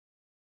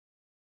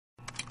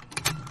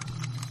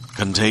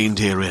Contained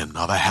herein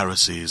are the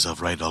heresies of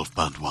Radolf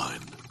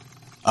Burntwine,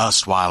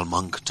 erstwhile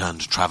monk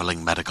turned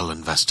traveling medical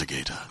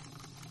investigator.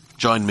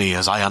 Join me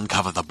as I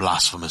uncover the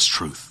blasphemous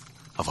truth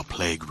of a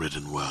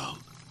plague-ridden world,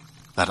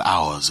 that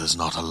ours is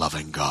not a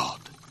loving God,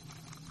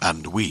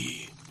 and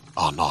we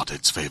are not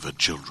its favored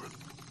children.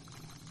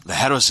 The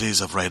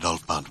heresies of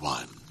Radolf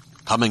Burntwine,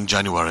 coming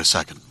January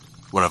 2nd,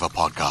 wherever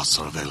podcasts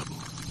are available.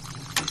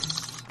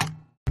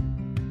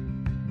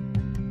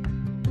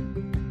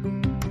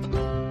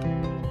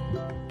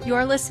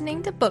 You're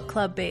listening to Book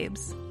Club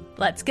Babes.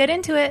 Let's get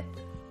into it.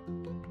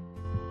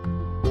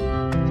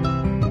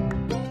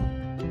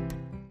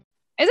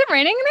 Is it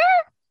raining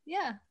there?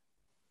 Yeah.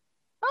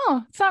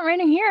 Oh, it's not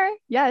raining here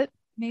yet.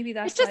 Maybe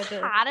that's it's just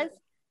hot as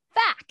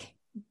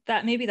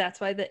fuck. Maybe that's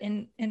why the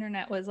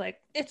internet was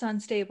like, it's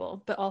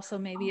unstable, but also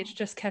maybe it's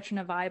just catching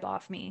a vibe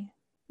off me.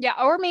 Yeah,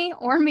 or me.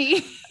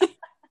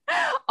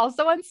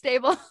 Also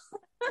unstable.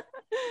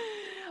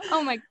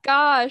 Oh my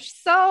gosh.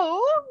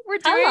 So we're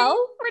doing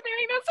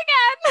this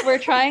again. We're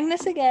trying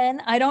this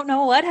again. I don't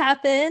know what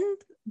happened,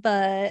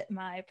 but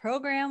my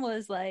program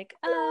was like,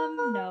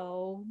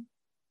 no.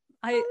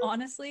 I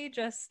honestly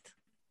just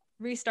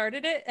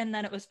restarted it and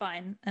then it was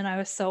fine. And I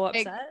was so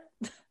upset.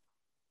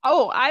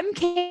 Oh, I'm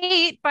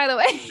Kate, by the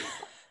way.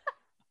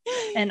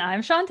 And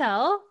I'm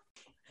Chantel.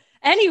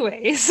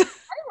 Anyways,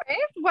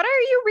 what are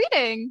you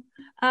reading?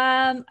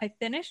 I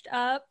finished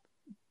up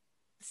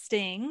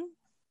Sting.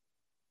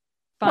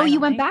 Finally. Oh, you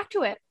went back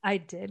to it. I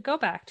did go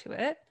back to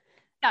it.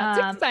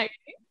 That's exciting.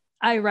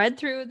 I read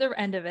through the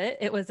end of it.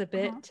 It was a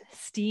bit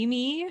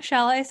steamy,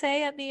 shall I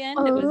say, at the end.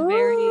 It was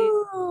very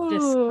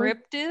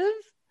descriptive.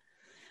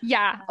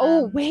 Yeah.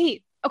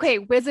 Wait. Okay.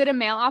 Was it a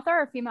male author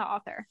or female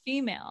author?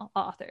 Female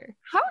author.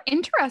 How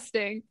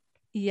interesting.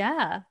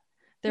 Yeah.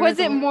 Was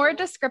it more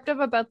descriptive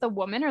about the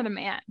woman or the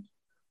man?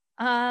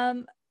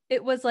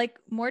 It was like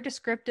more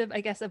descriptive, I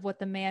guess, of what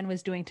the man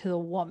was doing to the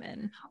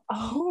woman.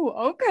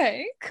 Oh,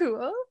 okay.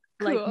 Cool.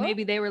 Like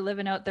maybe they were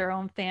living out their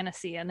own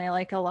fantasy and they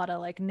like a lot of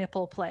like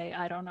nipple play.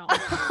 I don't know.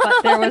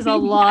 But there was a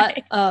lot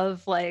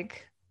of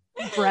like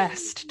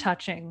breast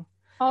touching.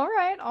 All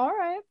right.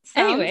 Sounds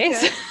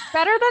anyways good.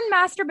 Better than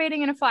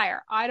masturbating in a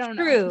fire. I don't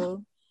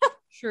know.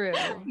 True.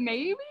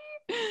 Maybe.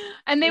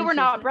 And they were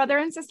not brother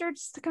and sister,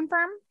 just to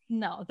confirm?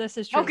 No, this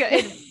is true.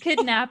 Okay.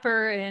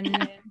 Kidnapper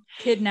and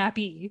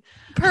kidnappee.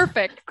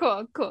 Perfect.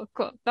 Cool.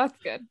 That's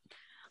good.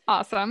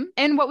 Awesome.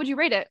 And what would you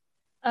rate it?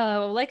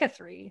 Like a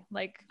 3.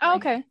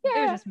 Okay. Yeah.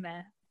 It was just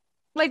meh.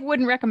 Like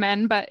wouldn't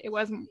recommend, but it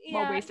wasn't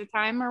a waste of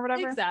time or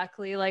whatever.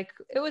 Exactly. Like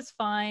it was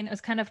fine. It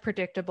was kind of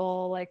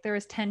predictable. Like there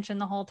was tension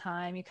the whole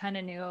time. You kind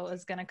of knew it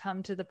was going to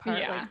come to the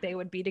part like they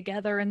would be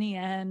together in the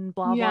end,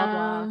 blah, blah,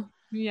 blah.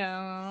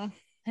 Yeah.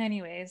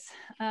 Anyways.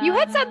 You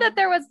had said that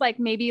there was like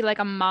maybe like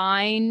a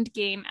mind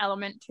game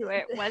element to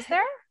it. Was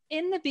there?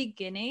 In the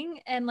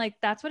beginning, and like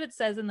that's what it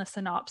says in the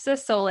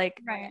synopsis. So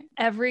like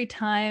every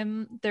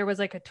time there was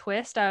like a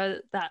twist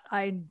that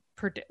I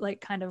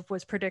kind of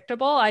was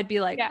predictable, I'd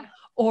be like,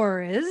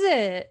 or is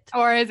it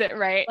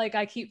right? Like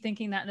I keep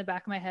thinking that in the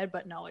back of my head,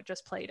 but no, it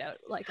just played out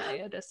like I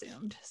had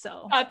assumed.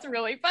 So that's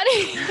really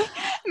funny.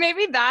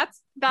 Maybe that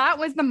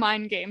was the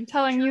mind game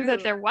telling you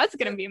that there was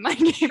going to be a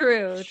mind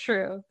game.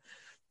 True.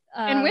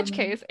 In which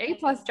case, A+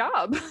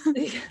 job.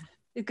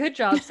 Good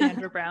job,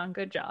 Sandra Brown.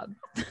 Good job.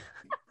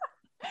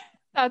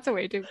 That's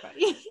way too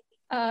funny.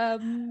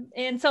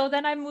 And so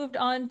then I moved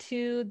on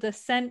to The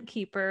Scent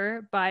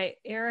Keeper by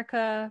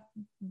Erica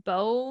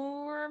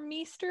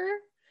Boermeester.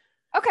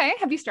 Okay.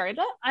 Have you started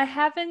it? I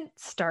haven't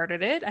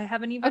started it. I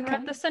haven't even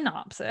read the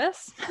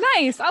synopsis.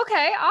 Nice.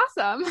 Okay.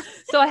 Awesome.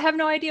 So I have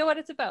no idea what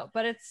it's about,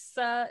 but it's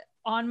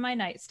on my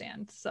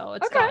nightstand. So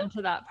it's gotten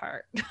to that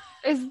part.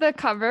 Is the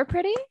cover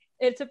pretty?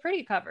 It's a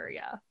pretty cover.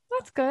 Yeah.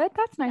 That's good.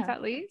 That's nice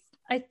at least.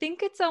 I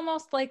think it's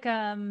almost like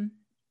a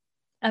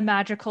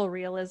magical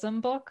realism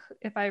book,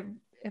 if I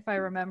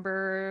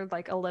remember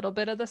like a little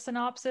bit of the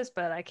synopsis,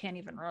 but I can't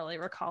even really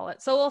recall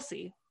it. So we'll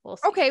see.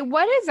 Okay,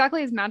 what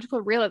exactly is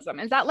magical realism?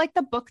 Is that like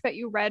the book that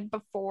you read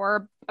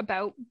before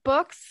about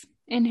books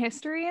in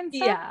history and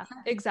stuff? Yeah,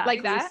 exactly.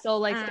 Like that? So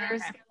like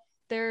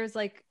there's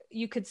like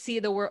you could see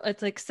the world,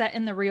 it's like set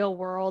in the real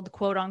world,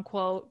 quote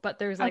unquote, but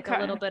there's like a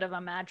little bit of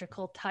a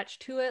magical touch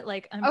to it.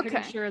 Like I'm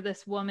pretty sure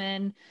this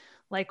woman,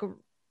 like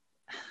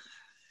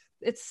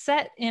it's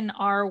set in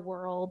our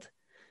world,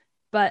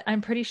 but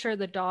I'm pretty sure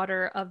the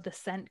daughter of the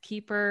scent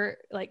keeper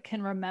like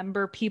can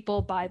remember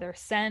people by their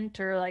scent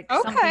or like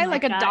something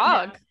like a that.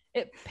 dog.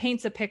 It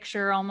paints a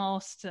picture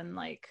almost, and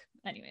like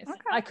anyways,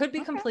 I could be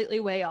completely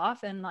way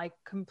off and like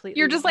completely.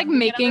 You're just like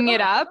making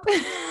it up.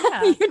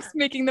 Yeah. You're just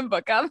making the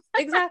book up.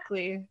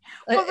 Exactly.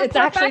 Well, it's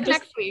actually just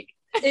next week.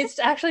 It's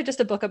actually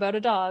just a book about a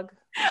dog.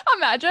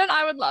 Imagine,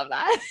 I would love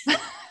that.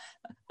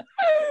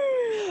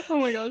 Oh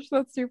my gosh,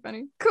 that's too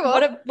funny. Cool.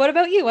 What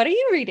about you? What are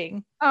you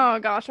reading? Oh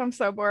gosh, I'm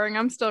so boring.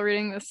 I'm still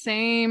reading the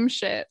same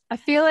shit. I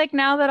feel like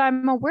now that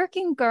I'm a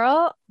working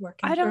girl,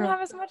 I don't have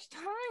as much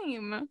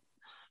time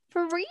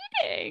for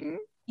reading.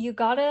 You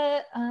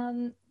gotta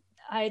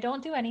I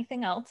don't do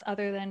anything else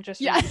other than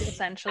just read,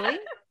 essentially.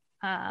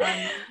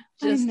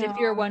 Just if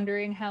you're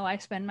wondering how I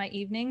spend my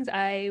evenings,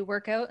 I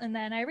work out and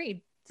then I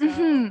read. So.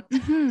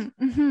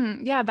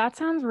 Yeah, that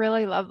sounds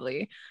really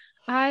lovely.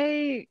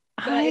 I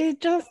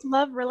just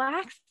love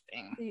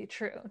relaxing.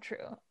 True.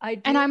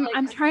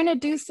 I'm trying to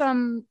do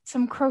some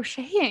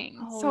crocheting.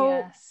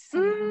 Yes.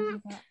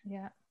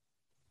 Yeah.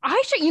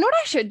 I should, you know what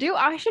I should do?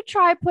 I should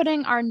try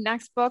putting our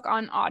next book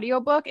on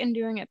audiobook and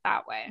doing it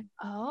that way.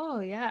 Oh,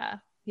 yeah.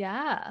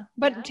 Yeah.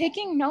 But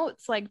taking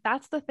notes, like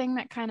that's the thing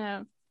that kind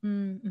of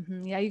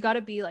yeah, you got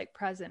to be like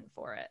present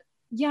for it.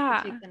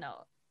 Yeah. Take the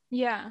note.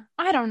 Yeah.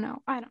 I don't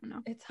know.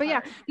 It's but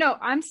hard. Yeah, no,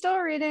 I'm still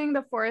reading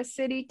The Forest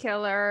City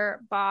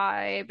Killer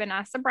by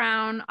Vanessa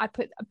Brown. I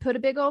put a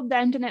big old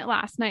dent in it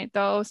last night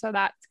though, so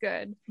that's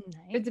good. Nice.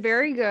 It's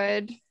very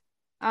good.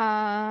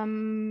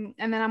 And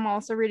then I'm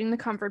also reading The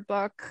Comfort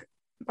Book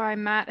by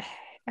Matt.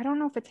 I don't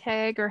know if it's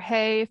Haig or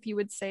Hay if you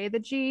would say the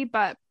G,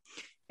 but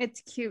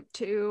it's cute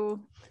too.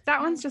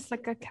 That one's just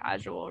like a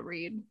casual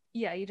read.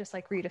 Yeah, you just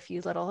like read a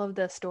few little of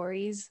the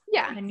stories.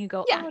 Yeah. And you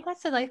go, oh,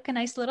 that's like a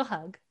nice little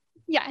hug.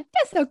 Yeah,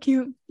 that's so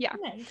cute. Yeah.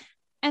 Nice.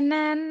 And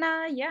then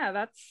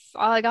that's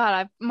all I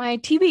got. My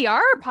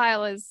TBR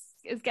pile is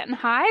getting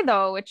high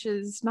though, which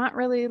is not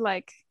really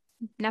like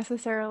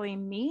necessarily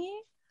me.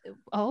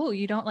 Oh,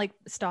 you don't like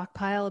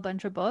stockpile a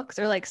bunch of books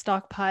or like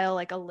stockpile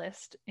like a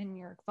list in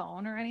your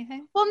phone or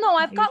anything? Well, no,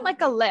 I've got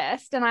like a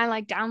list and I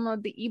like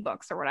download the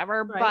ebooks or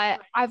whatever, but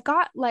I've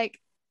got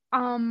like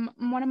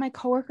one of my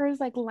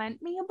coworkers like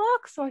lent me a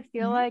book, so I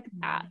feel like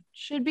that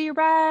should be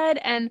read.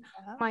 And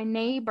my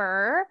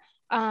neighbor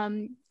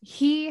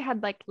he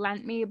had like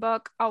lent me a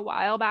book a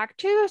while back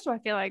too, so I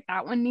feel like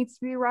that one needs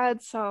to be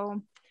read.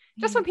 So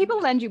just when people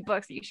lend you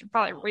books, you should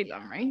probably read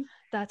them, right?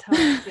 That's how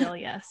I feel.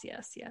 Yes.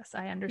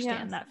 I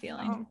understand that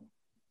feeling.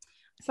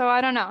 So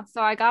I don't know.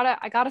 So I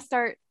gotta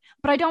start,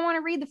 but I don't want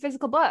to read the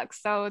physical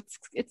books, so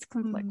it's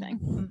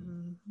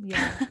conflicting.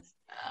 Yeah.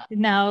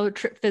 Now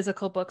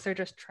physical books are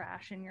just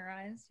trash in your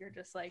eyes. You're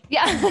just like,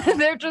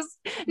 they're just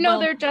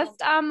they're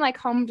just like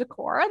home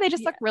decor. They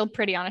just look real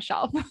pretty on a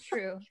shelf.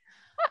 True.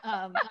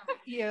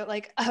 You're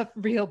like, a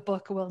real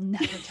book will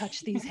never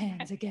touch these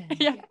hands again.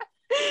 Yeah.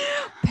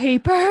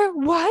 Paper?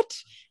 What?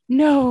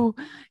 No,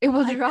 it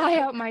will dry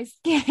out my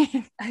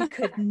skin. I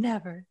could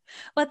never.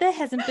 But there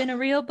hasn't been a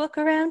real book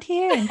around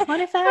here in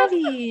 25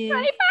 years.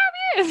 25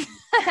 years.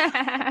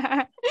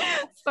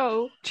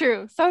 So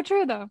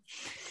true though.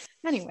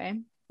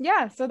 Anyway,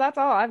 yeah, so that's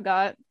all I've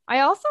got.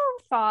 I also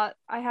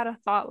had a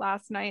thought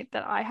last night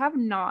that I have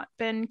not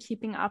been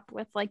keeping up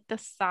with like the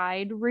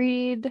side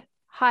read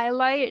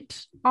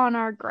highlight on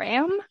our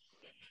gram. How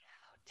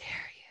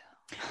dare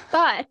you?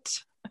 But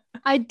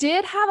I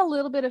did have a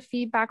little bit of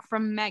feedback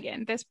from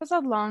Megan. This was a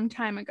long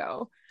time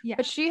ago. Yeah.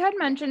 But she had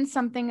mentioned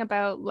something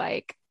about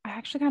like, I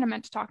actually kind of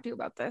meant to talk to you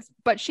about this,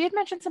 but she had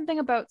mentioned something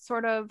about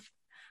sort of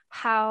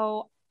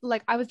how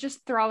like I was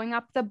just throwing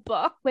up the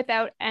book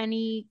without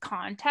any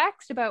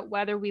context about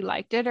whether we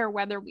liked it or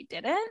whether we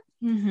didn't.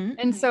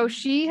 And so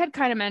she had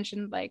kind of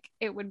mentioned like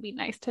it would be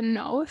nice to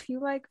know if you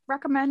like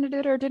recommended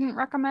it or didn't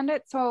recommend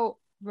it. So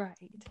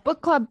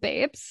book club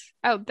babes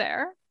out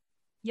there,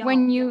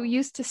 when you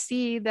used to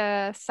see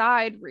the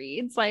side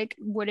reads, like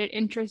would it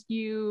interest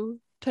you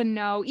to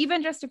know,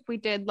 even just if we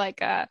did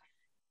like a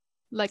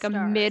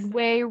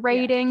midway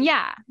rating?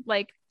 Yeah,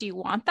 like do you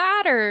want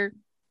that or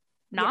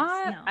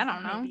not? Yes, no, I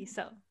don't know. Maybe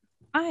so.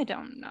 I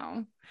don't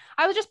know.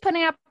 I was just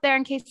putting it up there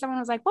in case someone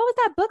was like, what was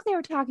that book they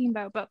were talking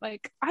about? But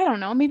like, I don't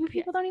know. Maybe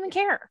people don't even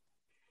care.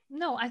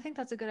 No, I think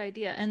that's a good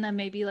idea. And then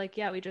maybe like,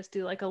 we just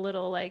do like a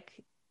little like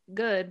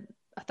good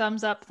a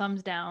thumbs up,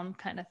 thumbs down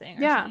kind of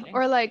thing. Something.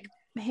 Or like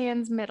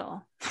hands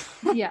middle.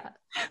 Yeah.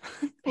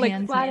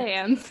 Like flat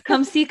hands.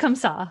 Come see, come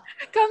saw.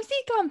 Come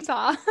see, come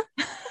saw.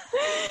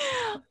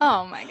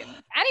 Oh my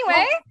goodness.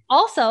 Anyway.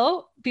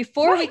 Also,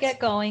 before we get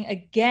going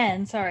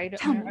again, sorry to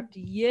interrupt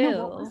you.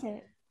 No, what was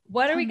it?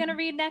 What are we going to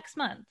read next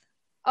month?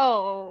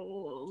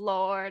 Oh,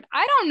 Lord.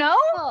 I don't know.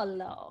 Oh,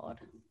 Lord.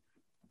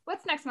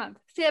 What's next month?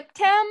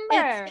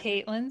 September. It's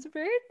Caitlin's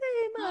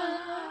birthday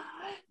month.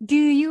 Do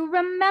you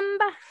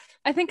remember?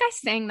 I think I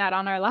sang that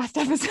on our last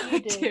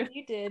episode too.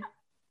 You did.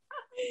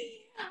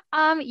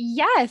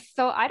 Yes.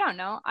 So I don't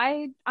know.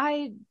 I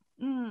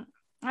don't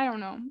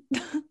know.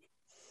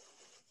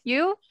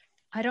 You?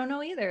 I don't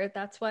know either.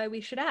 That's why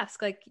we should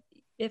ask. Like,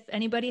 if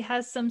anybody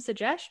has some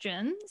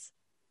suggestions.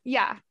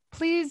 Yeah.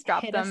 Please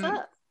drop hit them us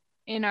up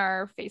in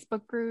our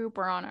Facebook group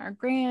or on our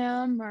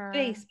gram or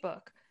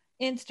Facebook,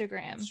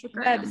 Instagram.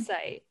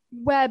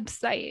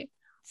 Website.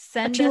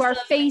 Send to us our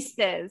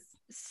faces.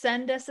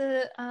 Send us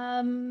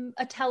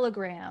a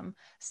telegram.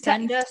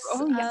 Send us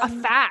a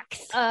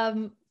fax.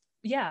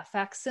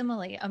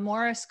 Facsimile, a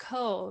Morse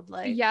code,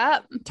 like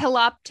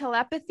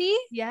telepathy,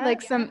 like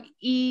some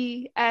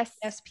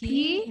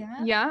ESP.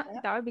 Yeah,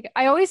 that would be good.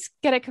 I always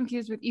get it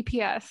confused with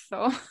EPS,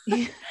 so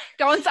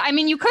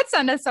you could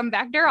send us some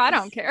vector. I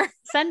don't care.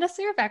 Send us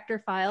your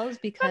vector files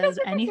because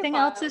anything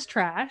else is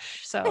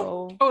trash.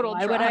 So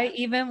why would I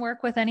even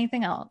work with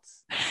anything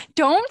else?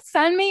 Don't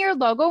send me your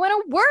logo in a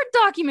Word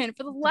document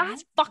for the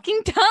last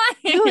fucking time.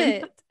 Do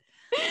it.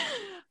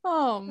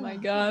 Oh my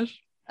gosh.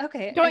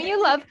 Okay. Don't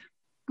you love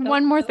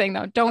one more thing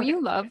though? Don't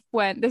you love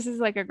when this is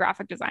like a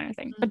graphic designer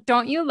thing, but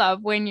don't you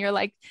love when you're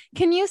like,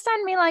 can you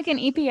send me like an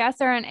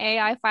EPS or an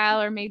AI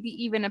file or maybe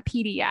even a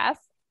PDF?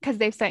 Because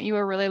they've sent you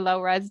a really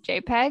low res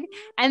JPEG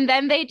and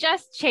then they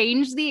just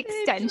change the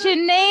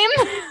extension name.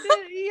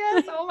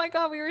 Yes. Oh my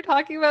God. We were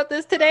talking about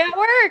this today at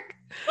work.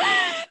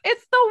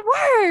 It's the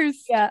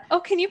worst. Yeah. Oh,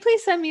 can you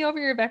please send me over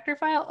your vector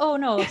file? Oh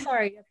no,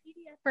 sorry. A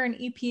PDF or an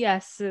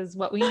EPS is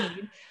what we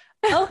need.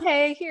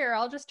 Okay, here,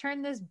 I'll just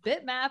turn this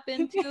bitmap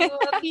into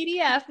a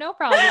PDF. No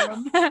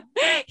problem.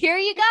 Here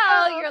you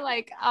go. You're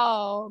like,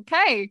 oh,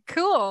 okay,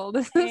 cool.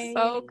 This is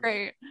so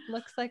great.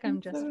 Looks like I'm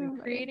just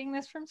recreating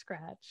this from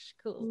scratch.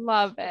 Cool.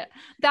 Love it.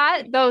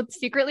 That, though,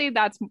 secretly,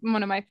 that's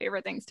one of my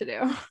favorite things to do.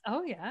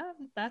 Oh, yeah.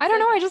 I don't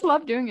know. I just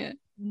love doing it.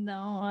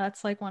 No,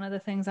 that's like one of the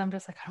things I'm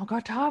just like, I don't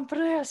got time for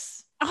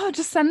this. Oh,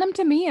 just send them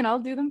to me and I'll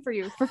do them for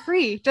you for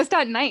free, just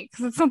at night,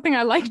 because it's something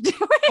I like doing.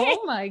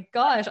 Oh my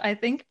gosh. I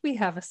think we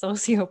have a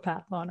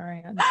sociopath on our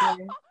hands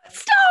here.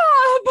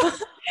 Stop!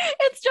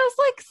 It's just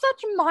like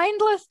such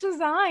mindless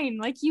design.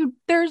 Like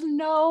there's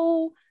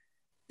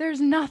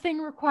nothing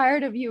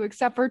required of you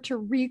except for to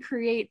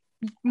recreate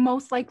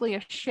most likely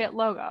a shit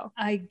logo.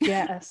 I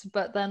guess,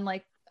 but then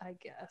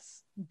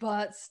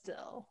but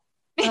still.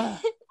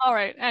 All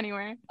right.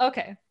 Anyway.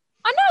 Okay.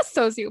 I'm not a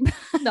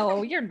sociopath.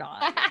 No, you're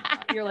not.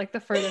 You're like the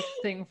furthest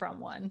thing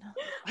from one.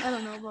 I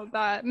don't know about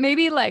that.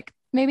 Maybe like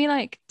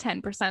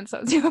 10%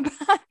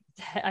 sociopath.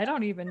 I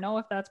don't even know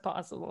if that's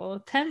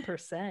possible.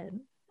 10%. I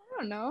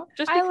don't know.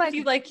 Just because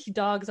you like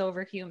dogs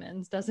over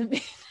humans doesn't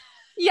mean.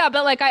 Yeah,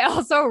 but like I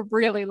also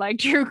really like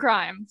true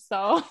crime.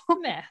 So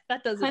meh,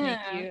 that doesn't make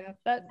you.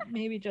 That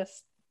maybe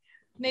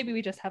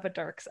we just have a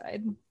dark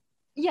side.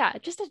 Yeah,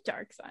 just a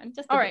dark side.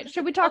 All right.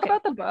 Should we talk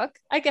about the book?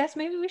 I guess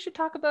maybe we should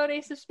talk about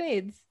Ace of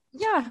Spades.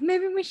 Yeah,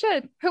 maybe we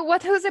should.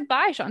 Who's it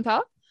by,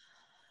 Chantal?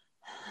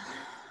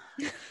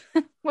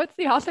 What's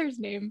the author's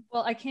name?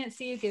 Well, I can't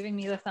see you giving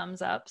me the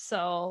thumbs up,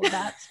 so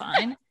that's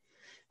fine.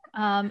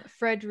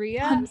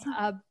 Fredria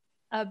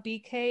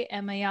Abike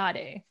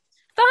Emayade.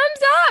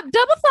 Thumbs up!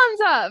 Double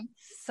thumbs up!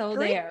 So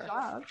great there.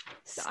 Job.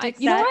 Stick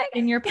that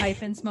in your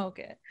pipe and smoke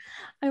it.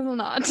 I will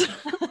not.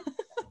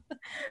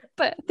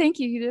 But thank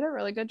you. You did a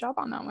really good job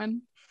on that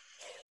one.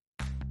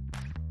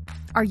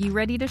 Are you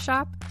ready to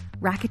shop?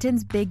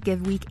 Rakuten's Big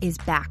Give Week is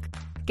back.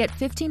 Get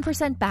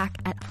 15% back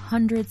at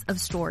hundreds of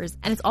stores,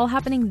 and it's all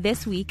happening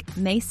this week,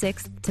 May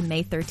 6th to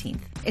May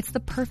 13th. It's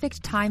the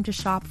perfect time to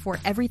shop for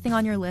everything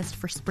on your list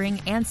for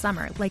spring and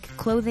summer, like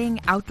clothing,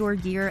 outdoor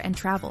gear, and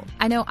travel.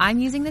 I know I'm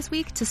using this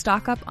week to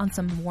stock up on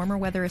some warmer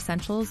weather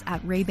essentials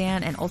at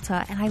Ray-Ban and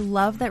Ulta, and I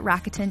love that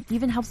Rakuten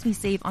even helps me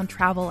save on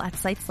travel at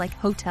sites like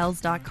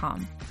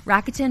Hotels.com.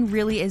 Rakuten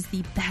really is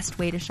the best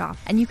way to shop,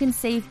 and you can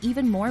save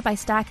even more by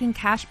stacking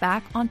cash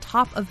back on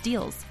top of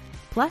deals.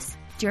 Plus,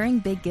 during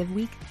Big Give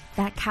Week,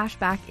 that cash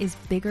back is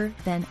bigger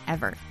than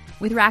ever.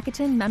 With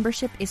Rakuten,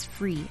 membership is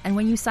free, and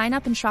when you sign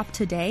up and shop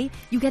today,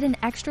 you get an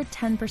extra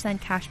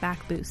 10% cash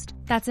back boost.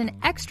 That's an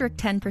extra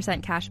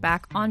 10% cash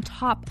back on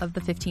top of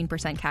the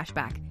 15% cash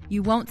back.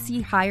 You won't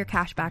see higher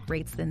cash back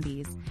rates than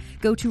these.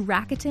 Go to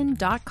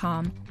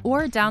Rakuten.com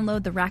or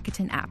download the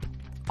Rakuten app.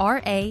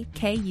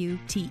 Rakuten.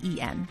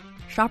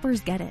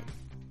 Shoppers get it.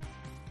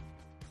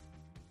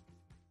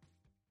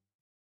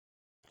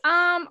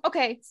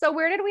 Okay, so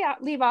where did we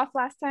leave off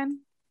last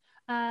time?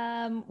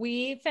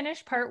 We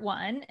finished part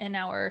 1 and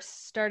now we're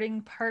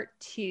starting part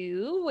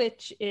 2,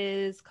 which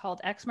is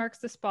called X Marks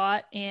the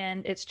Spot,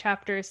 and it's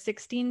chapters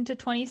 16 to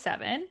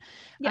 27.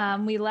 Yeah.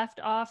 We left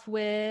off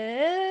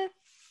with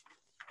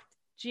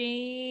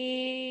Jamie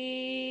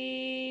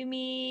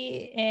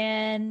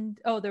and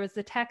there was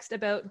the text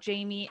about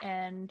Jamie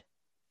and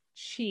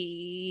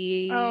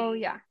Chi. Oh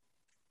yeah.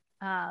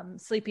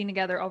 Sleeping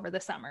together over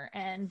the summer,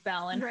 and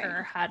Belle and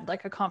her had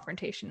like a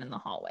confrontation in the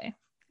hallway.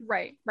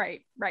 Right.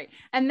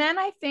 And then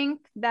I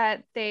think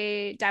that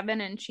Devin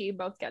and Chi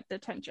both get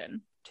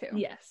detention too.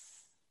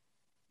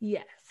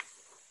 Yes.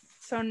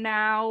 So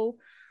now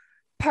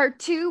part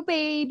 2,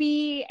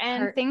 baby,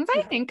 and part things 2.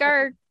 I think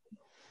are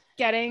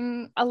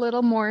getting a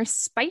little more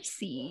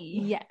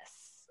spicy.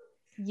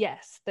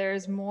 Yes,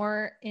 there's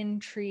more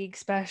intrigue,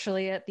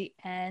 especially at the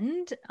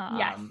end.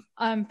 Yes.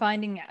 I'm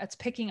finding it's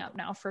picking up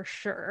now for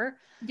sure.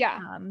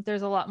 Yeah.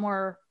 There's a lot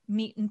more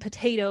meat and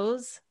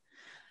potatoes.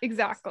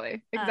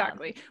 Exactly.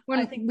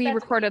 When we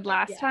recorded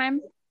last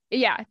time,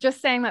 just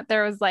saying that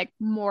there was like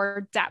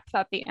more depth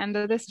at the end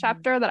of this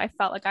chapter that I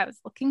felt like I was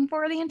looking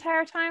for the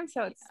entire time.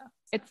 So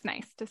it's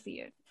nice to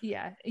see it.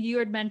 Yeah. You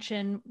had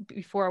mentioned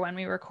before when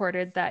we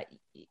recorded that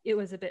it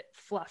was a bit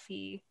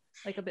fluffy.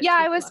 Like a bit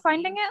I was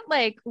finding it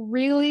like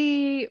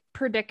really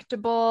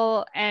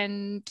predictable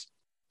and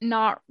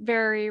not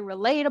very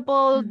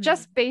relatable,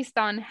 just based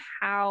on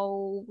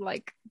how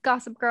like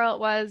Gossip Girl it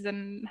was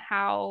and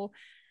how,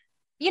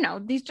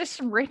 these just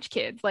some rich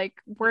kids like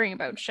worrying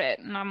about shit,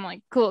 and I'm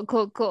like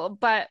cool.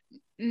 But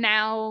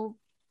now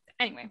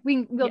anyway,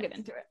 we'll get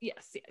into it.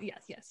 Yes.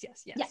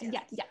 Yeah.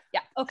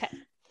 Okay.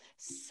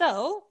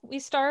 So we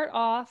start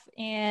off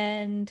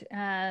and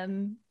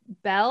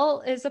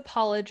Belle is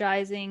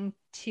apologizing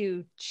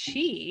to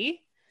Chi.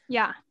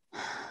 Yeah.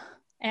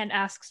 And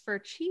asks for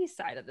Chi's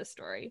side of the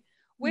story.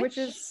 Which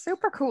is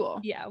super cool.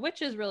 Yeah,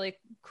 which is really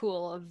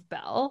cool of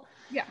Belle.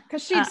 Yeah,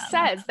 because she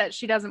says that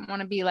she doesn't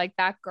want to be like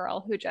that girl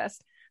who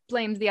just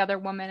blames the other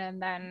woman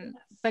and then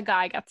the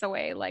guy gets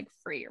away like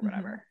free or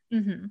whatever.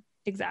 Mm-hmm.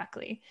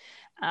 Exactly.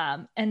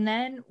 And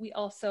then we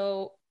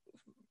also,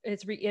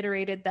 it's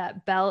reiterated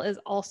that Belle is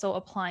also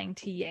applying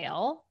to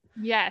Yale.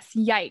 Yes,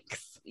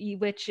 yikes.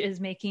 Which is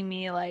making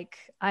me like,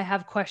 I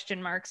have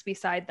question marks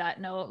beside that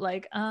note.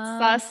 Like,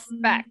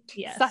 suspect.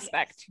 Yes,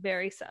 suspect. Yes.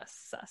 Very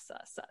sus.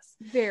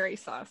 Very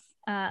sus.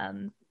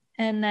 And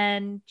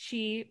then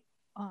she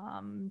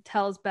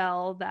tells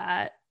Belle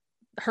that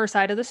her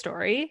side of the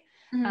story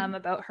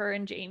about her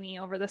and Jamie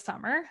over the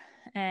summer.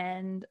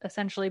 And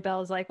essentially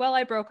Belle's like, well,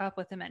 I broke up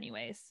with him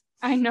anyways.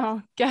 I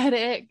know. Get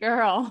it,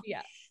 girl.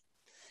 Yeah.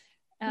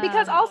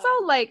 Because also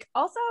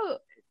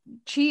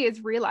Chi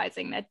is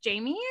realizing that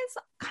Jamie is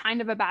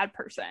kind of a bad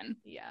person.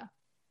 Yeah.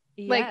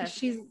 Like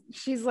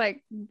she's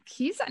like,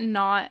 he's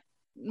not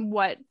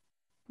what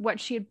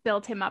she had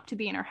built him up to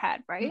be in her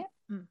head, right?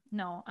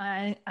 No,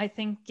 I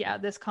think, yeah,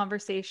 this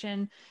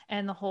conversation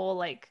and the whole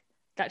like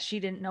that she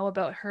didn't know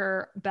about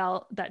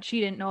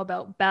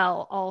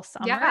Belle all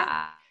summer.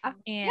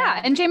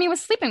 Yeah. And Jamie was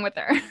sleeping with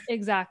her.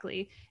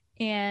 Exactly.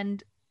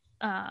 And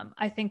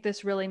I think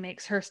this really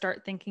makes her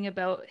start thinking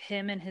about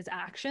him and his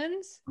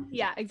actions.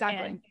 Yeah,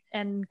 exactly.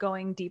 And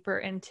going deeper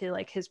into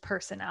like his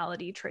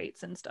personality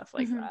traits and stuff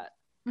like that.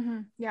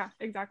 Yeah,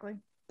 exactly.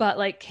 But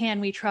like, can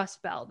we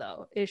trust Belle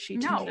though? Is she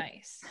too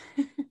nice?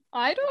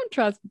 I don't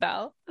trust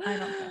Belle. I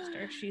don't trust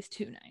her. She's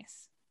too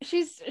nice.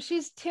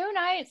 She's too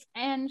nice.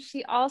 And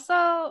she also,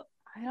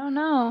 I don't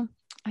know.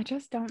 I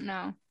just don't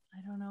know.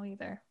 I don't know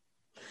either.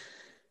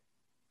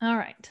 All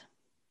right.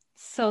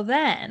 So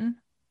then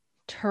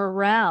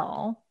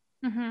Terrell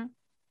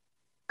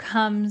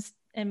comes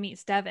and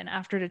meets Devin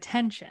after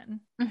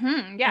detention.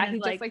 Yeah, he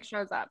just like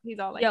shows up. He's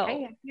all like,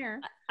 hey, I'm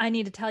here. I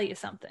need to tell you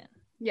something.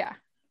 Yeah.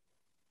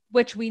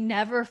 Which we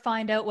never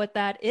find out what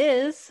that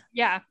is.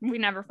 Yeah, we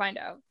never find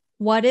out.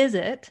 What is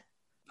it?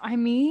 I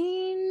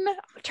mean,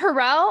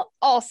 Terrell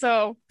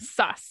also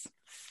sus.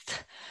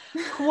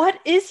 What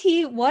is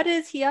he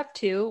up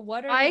to?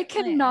 I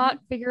cannot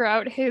figure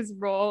out his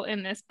role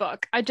in this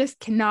book. I just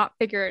cannot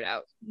figure it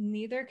out.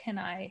 Neither can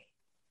I.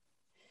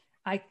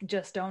 I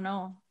just don't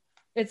know.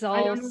 It's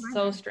all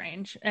so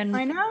strange. And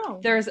I know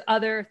there's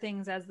other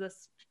things as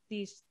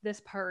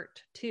this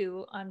part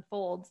too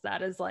unfolds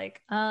that is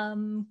like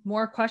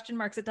more question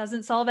marks. It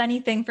doesn't solve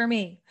anything for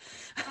me.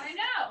 I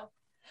know.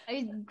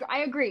 I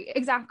agree,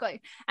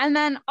 exactly. And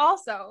then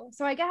also,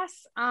 so I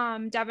guess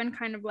Devin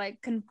kind of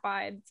like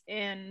confides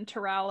in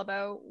Terrell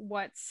about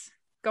what's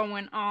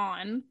going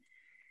on,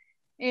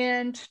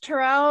 and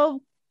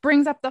Terrell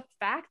brings up the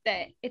fact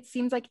that it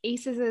seems like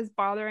Aces is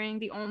bothering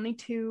the only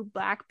two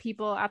Black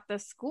people at the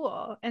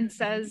school, and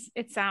says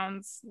it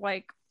sounds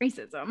like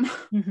racism.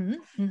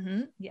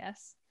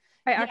 Yes.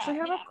 I actually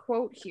have a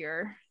quote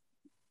here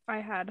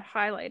I had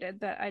highlighted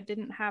that I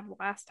didn't have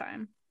last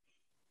time.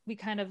 We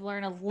kind of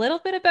learn a little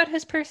bit about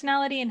his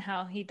personality and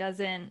how he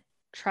doesn't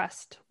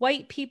trust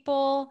white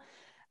people.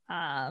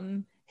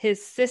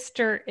 His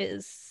sister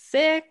is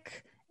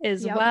sick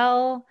as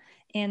well,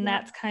 and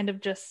that's kind of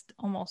just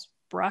almost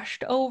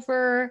brushed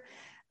over.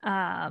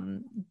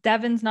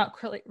 Devin's not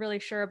really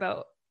sure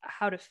about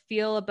how to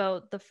feel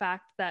about the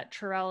fact that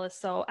Terrell is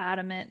so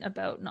adamant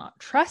about not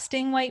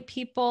trusting white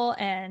people,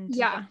 and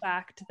the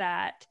fact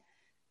that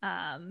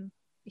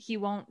he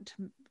won't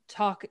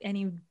talk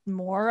any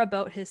more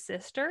about his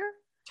sister.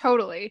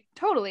 Totally.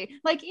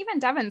 Like even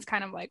Devin's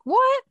kind of like,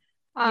 what?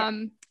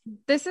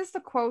 This is the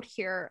quote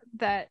here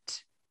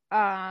that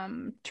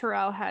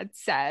Terrell had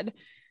said,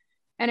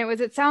 and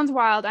it sounds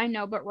wild, I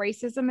know, but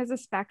racism is a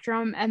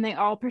spectrum and they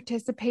all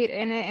participate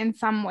in it in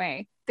some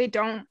way. They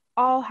don't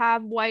all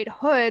have white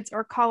hoods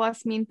or call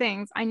us mean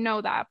things. I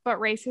know that, but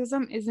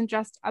racism isn't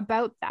just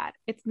about that.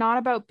 It's not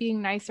about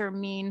being nice or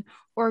mean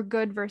or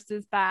good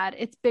versus bad.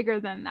 It's bigger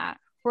than that.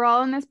 We're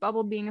all in this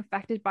bubble being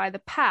affected by the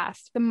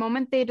past. The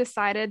moment they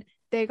decided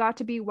they got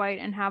to be white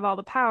and have all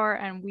the power,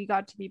 and we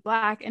got to be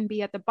Black and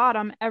be at the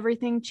bottom,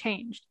 everything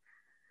changed.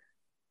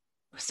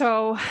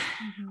 So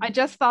I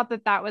just thought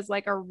that was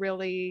like a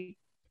really,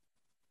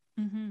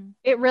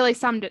 it really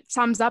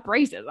sums up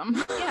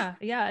racism.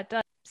 Yeah, it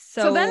does.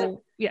 So then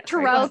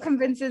Terrell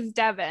convinces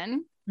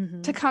Devin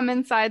to come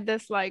inside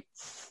this like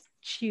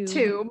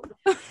tube.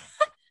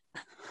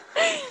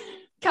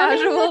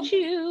 Casual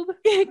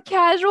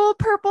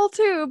purple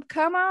tube.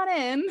 Come on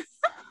in.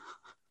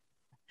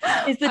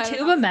 Is the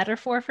tube a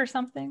metaphor for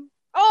something?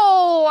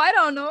 Oh, I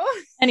don't know.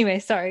 Anyway,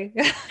 sorry.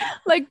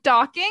 Like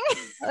docking?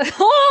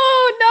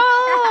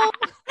 Oh,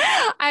 no.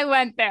 I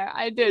went there.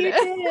 I did it.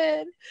 You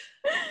did.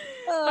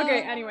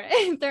 Okay,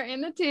 anyway. They're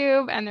in the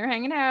tube and they're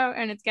hanging out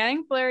and it's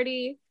getting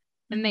flirty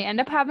and they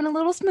end up having a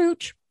little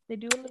smooch. They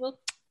do a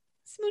little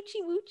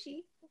smoochy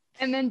woochy.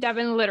 And then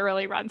Devin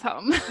literally runs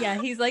home.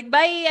 Yeah, he's like, bye,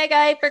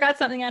 I forgot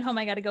something at home.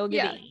 I gotta go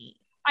get it.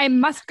 I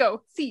must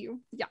go. See you.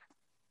 Yeah.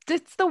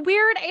 it's the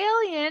weird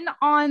alien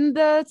on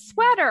the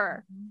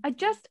sweater.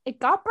 It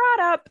got brought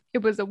up.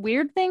 It was a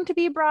weird thing to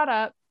be brought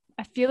up.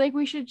 I feel like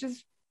we should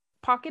just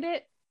pocket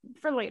it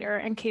for later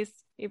in case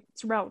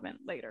it's relevant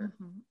later.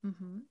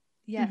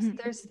 Yes,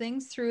 there's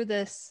things through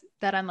this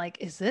that I'm like,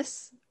 is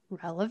this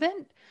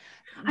relevant?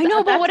 I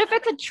know, but what if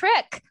it's a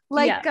trick?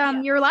 Like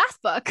your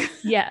last book.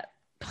 Yeah.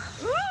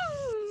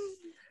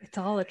 It's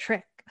all a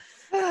trick.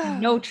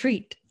 No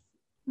treat.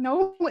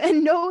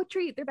 No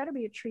treat. There better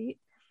be a treat.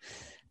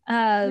 We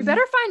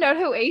better find out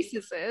who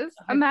Aces is.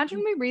 Imagine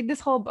we read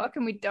this whole book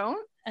and we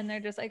don't. And they're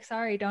just like,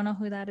 sorry, don't know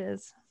who that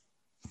is.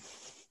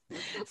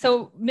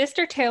 So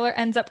Mr. Taylor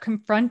ends up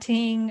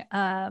confronting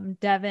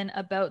Devin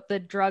about the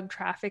drug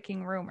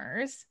trafficking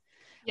rumors,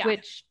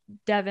 which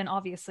Devin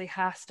obviously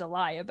has to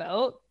lie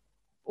about,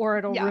 or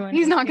it'll ruin.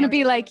 He's not going to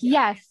be like,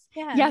 yes,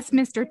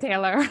 Mr.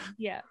 Taylor.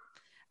 Yeah.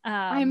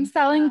 I'm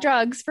selling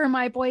drugs for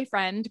my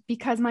boyfriend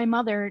because my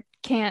mother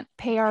can't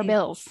pay our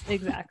bills.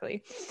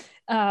 Exactly.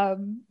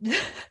 And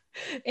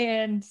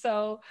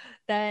so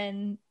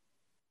then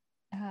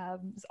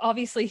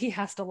obviously he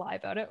has to lie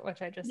about it,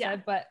 which I just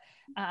said, but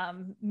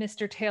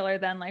Mr. Taylor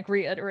then like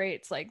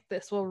reiterates like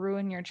this will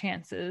ruin your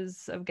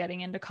chances of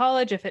getting into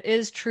college if it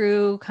is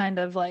true, kind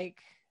of like,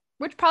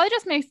 which probably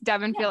just makes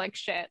Devin feel like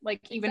shit,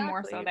 like even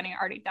more so than he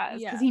already does,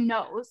 because he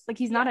knows, like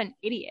he's not an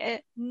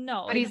idiot,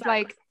 but he's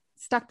like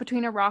stuck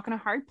between a rock and a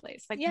hard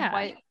place.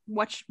 Like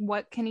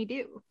what can he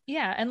do?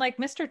 And like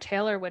Mr.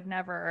 Taylor would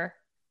never,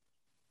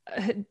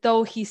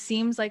 though he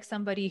seems like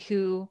somebody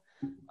who,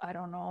 I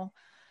don't know,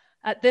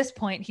 at this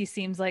point he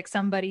seems like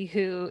somebody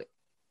who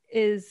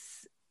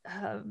is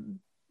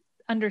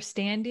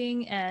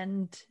understanding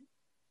and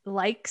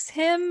likes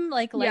him,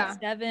 likes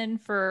Devin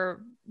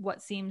for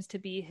what seems to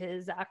be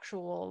his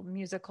actual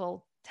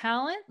musical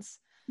talents.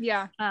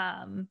 I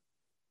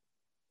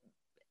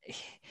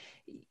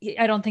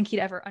don't think he'd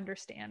ever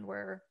understand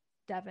where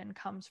Devin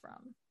comes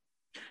from.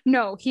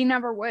 No, he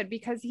never would,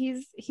 because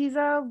he's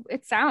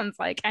it sounds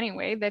like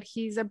anyway that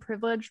he's a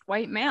privileged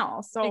white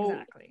male. So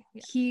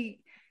he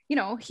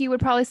would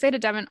probably say to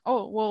Devin,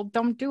 oh, well,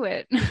 don't do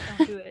it.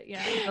 Don't do it.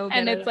 Yeah.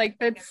 And it's like,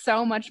 it's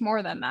so much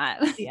more than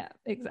that. Yeah,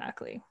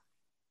 exactly.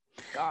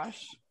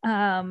 Gosh.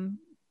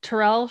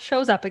 Terrell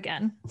shows up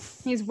again.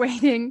 He's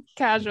waiting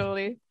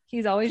casually.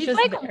 He's always just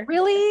like there.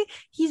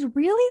 He's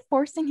really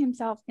forcing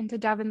himself into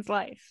Devin's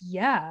life.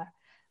 Yeah.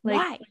 Like,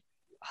 why?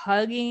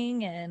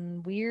 Hugging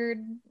and weird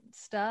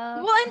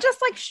stuff. Well, and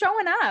just like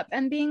showing up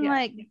and being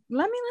like,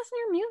 let me listen to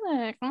your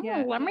music.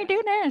 Let me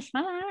do this.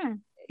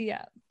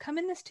 Yeah. Come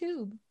in this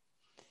tube.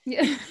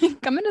 Yeah.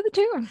 Come into the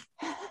tube.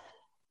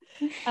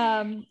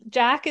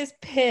 Jack is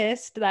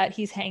pissed that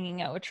he's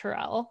hanging out with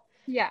Terrell.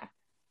 Yeah.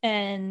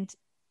 And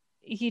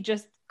he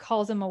just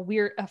calls him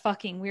a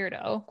fucking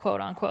weirdo,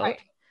 quote unquote.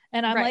 Right.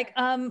 And I'm like,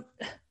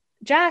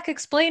 Jack,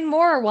 explain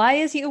more. Why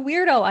is he a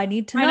weirdo? I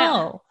need to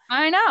know.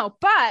 I know.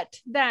 But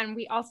then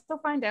we also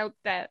find out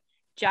that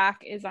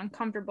Jack is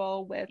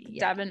uncomfortable with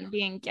Devin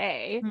being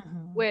gay,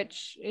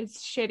 which is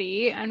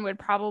shitty and would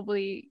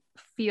probably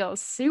feel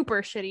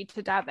super shitty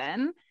to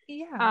Devin.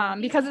 Yeah.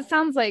 Because it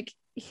sounds like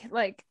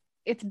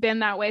it's been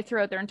that way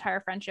throughout their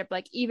entire friendship.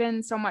 Like,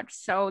 even so much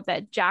so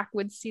that Jack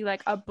would see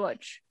like a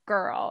butch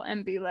girl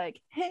and be like,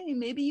 hey,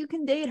 maybe you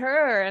can date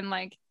her, and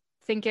like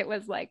think it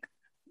was like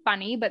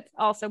funny, but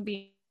also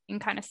being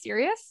kind of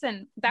serious.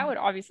 And that would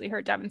obviously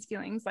hurt Devin's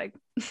feelings, like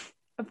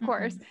of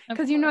course,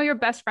 because your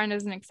best friend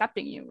isn't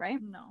accepting you, right?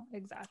 No,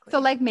 exactly. So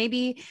like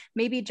maybe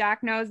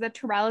Jack knows that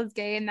Terrell is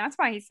gay and that's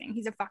why he's saying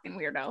he's a fucking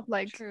weirdo.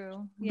 Like,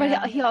 true.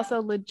 But he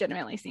also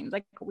legitimately seems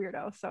like a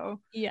weirdo.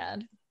 So yeah,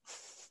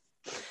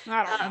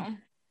 I don't know.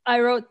 I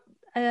wrote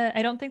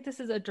I don't think this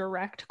is a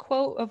direct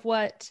quote of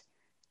what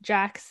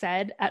Jack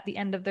said at the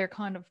end of their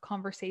kind of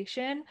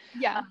conversation,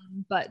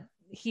 but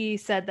he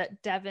said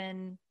that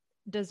Devin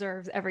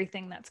deserves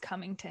everything that's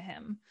coming to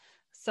him.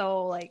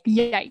 So like,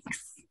 yikes.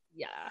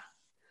 Yeah.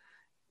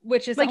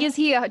 Which is like, is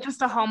he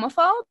just a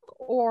homophobe,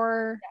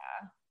 or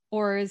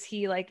is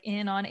he like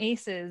in on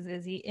Aces?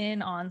 Is he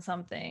in on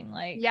something?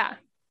 Like,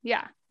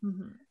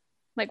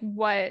 like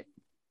what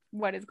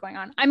is going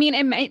on? I mean,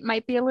 it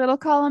might be a little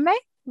column A,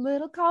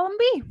 little column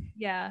B.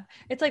 Yeah,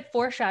 it's like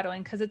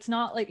foreshadowing, because it's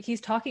not like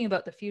he's talking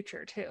about the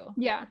future too.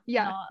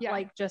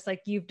 Like just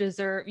like you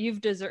deserve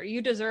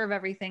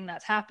everything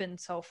that's happened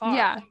so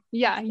far.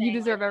 You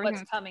deserve like, everything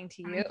that's coming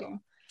to you.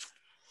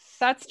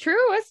 That's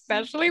true,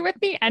 especially with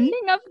the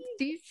ending of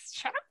these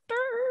chapters.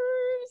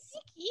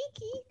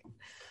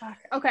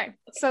 Okay,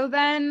 so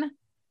then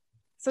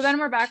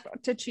we're back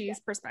to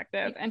Chi's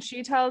perspective, and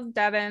she tells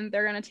Devin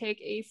they're gonna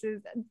take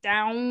Aces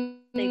down.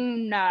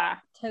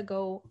 To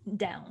go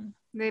down.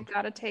 They've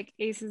got to take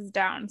Aces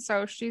down.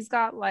 So she's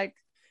got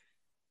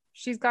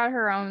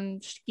her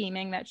own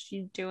scheming that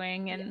she's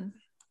doing, and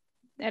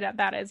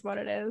that is what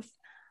it is.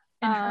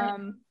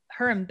 And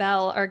her and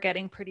Belle are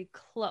getting pretty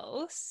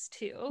close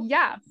too.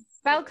 Yeah.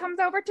 Belle comes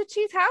over to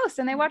Chi's house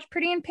and they watch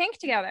Pretty in Pink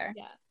together.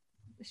 Yeah.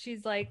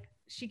 She's like,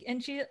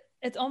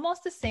 it's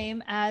almost the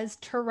same as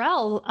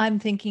Terrell. I'm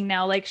thinking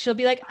now, like, she'll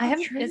be like,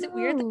 is it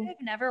weird that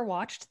I've never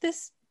watched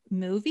this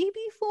movie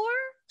before.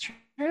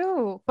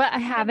 True, but I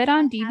have it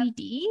on DVD.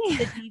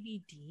 The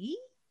DVD?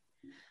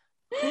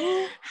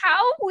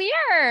 How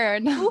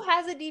weird. Who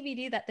has a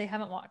DVD that they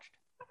haven't watched?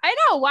 I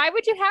know. Why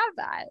would you have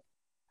that?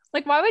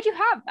 Like, why would you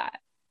have that?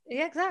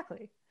 Yeah,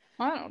 exactly.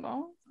 I don't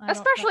know.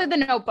 Especially The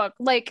Notebook.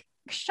 Like,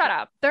 shut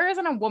up. There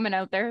isn't a woman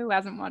out there who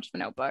hasn't watched The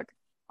Notebook.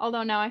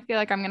 Although now I feel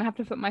like I'm going to have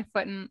to put my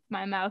foot in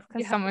my mouth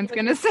because someone's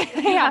going to say,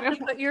 you have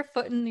to put your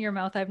foot in your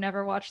mouth. I've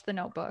never watched The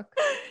Notebook.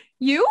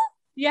 You?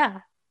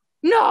 Yeah.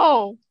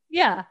 No.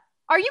 Yeah.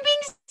 Are you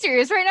being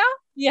serious right now?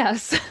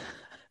 Yes.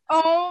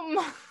 Oh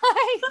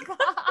my God.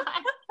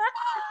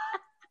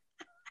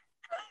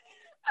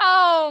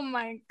 Oh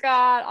my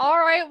God. All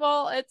right.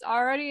 Well, it's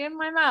already in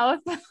my mouth.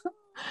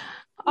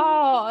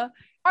 Oh,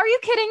 are you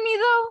kidding me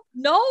though?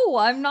 No,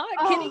 I'm not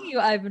kidding you.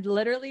 I've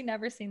literally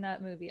never seen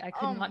that movie. I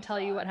could not tell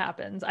you what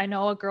happens. I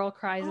know a girl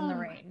cries in the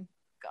rain.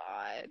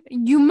 God,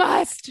 you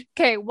must.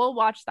 Okay, we'll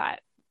watch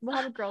that. We'll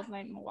have a girls'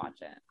 night and we'll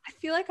watch it. I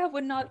feel like I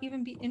would not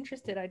even be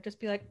interested. I'd just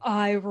be like,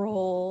 eye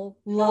roll.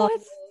 Love.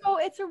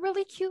 It's a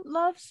really cute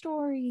love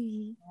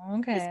story.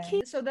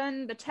 Okay. So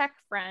then the tech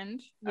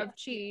friend of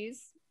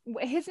Cheese,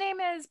 his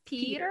name is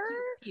Peter.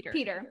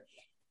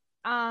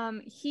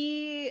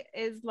 He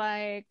is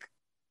like,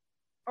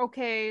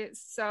 okay,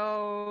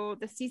 so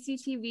the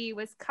CCTV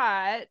was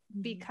cut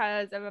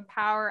because of a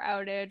power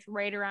outage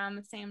right around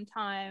the same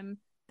time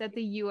that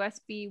the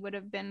USB would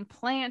have been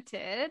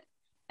planted.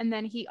 And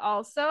then he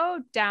also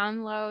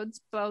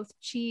downloads both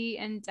Chi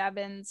and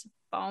Devin's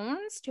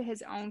phones to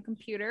his own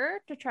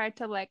computer to try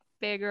to like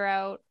figure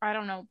out, I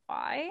don't know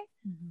why,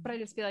 but I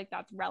just feel like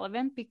that's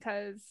relevant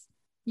because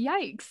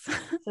yikes.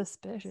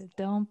 Suspicious.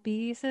 Don't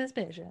be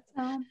suspicious.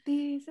 Don't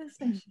be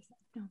suspicious.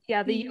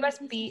 Yeah, the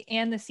USB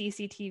and the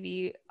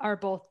CCTV are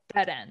both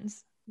dead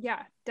ends.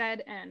 Yeah,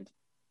 dead end.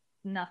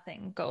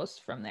 Nothing goes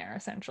from there,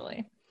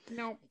 essentially.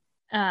 Nope.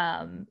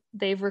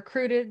 They've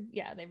recruited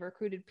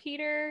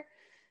Peter.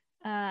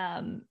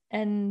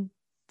 And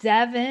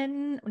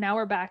Devin, now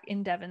we're back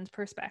in Devin's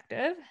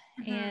perspective,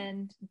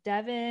 and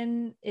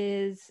Devin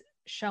is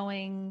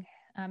showing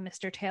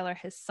Mr. Taylor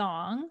his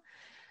song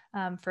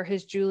for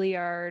his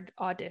Juilliard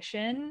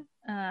audition,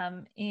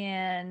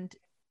 and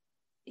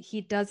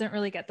he doesn't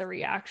really get the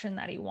reaction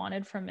that he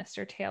wanted from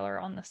Mr. Taylor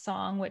on the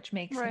song, which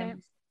makes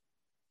him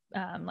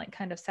like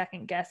kind of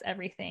second guess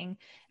everything.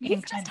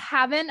 He's just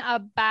having a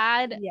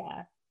bad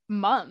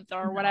month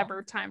or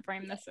whatever time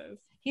frame this is.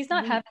 He's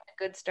not having a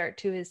good start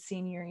to his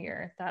senior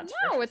year.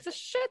 It's a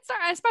shit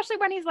start, especially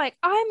when he's like,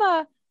 I'm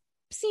a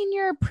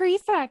senior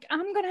prefect.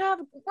 I'm gonna have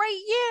a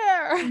great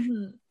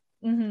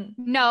year.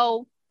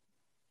 No.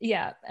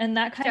 Yeah, and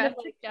that kind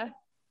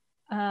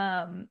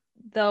of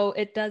though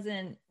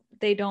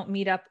they don't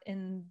meet up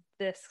in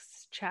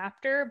this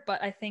chapter,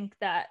 but I think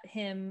that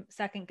him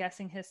second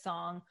guessing his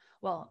song,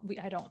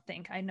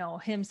 I know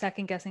him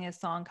second guessing his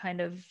song kind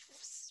of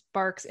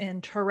sparks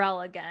in Terrell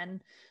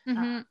again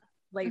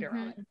later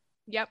on.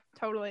 Yep,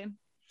 totally.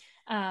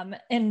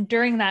 And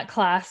during that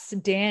class,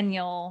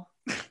 Daniel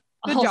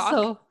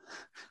also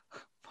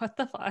what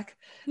the fuck?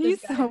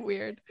 He's so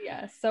weird.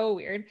 Yeah, so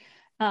weird.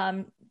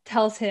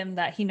 Tells him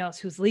that he knows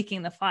who's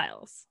leaking the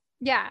files.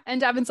 Yeah,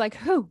 and Devin's like,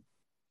 who?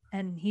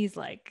 And he's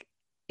like,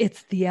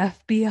 it's the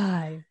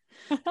FBI.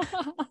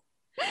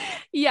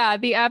 Yeah,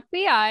 the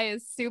FBI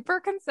is super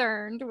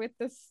concerned with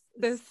this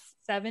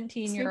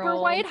 17-year-old super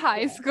white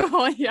high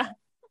school. Yeah.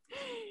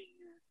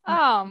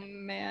 Oh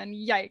man,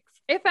 yikes.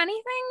 If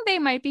anything, they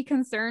might be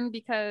concerned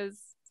because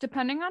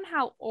depending on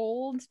how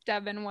old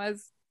Devin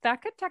was,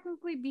 that could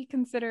technically be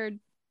considered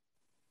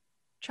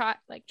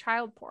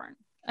child porn.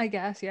 I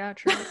guess, yeah,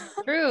 true.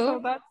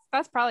 So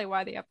that's probably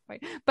why the FBI.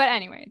 But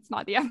anyway, it's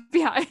not the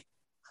FBI.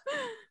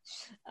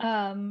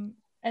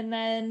 And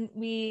then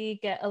we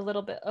get a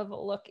little bit of a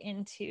look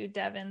into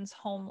Devin's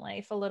home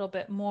life a little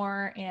bit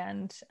more,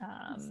 and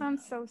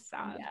sounds so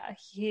sad. Yeah,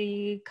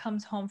 he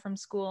comes home from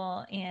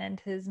school and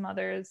his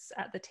mother's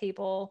at the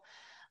table,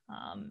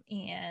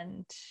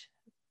 and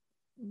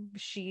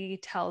she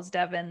tells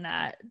Devin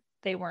that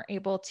they weren't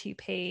able to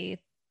pay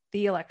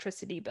the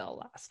electricity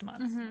bill last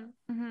month.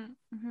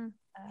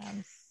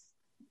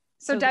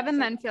 So Devin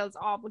then feels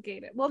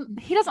obligated. Well,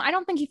 he doesn't. I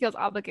don't think he feels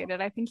obligated.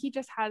 I think he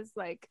just has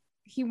like,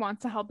 he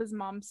wants to help his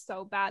mom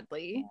so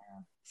badly. Yeah.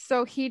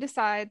 So he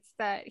decides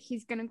that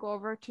he's going to go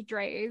over to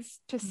Dre's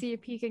to see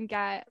if he can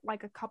get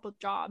like a couple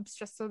jobs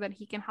just so that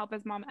he can help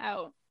his mom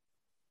out.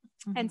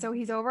 And so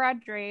he's over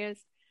at Dre's,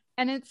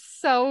 and it's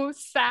so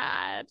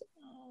sad.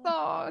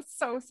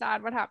 So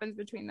sad what happens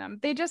between them.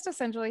 They just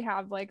essentially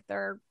have like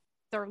their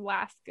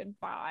last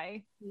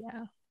goodbye.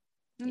 Yeah.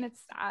 And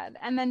it's sad.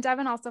 And then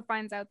Devin also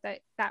finds out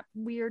that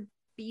weird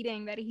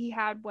beating that he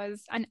had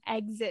was an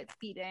exit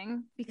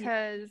beating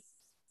because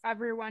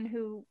everyone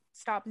who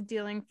stops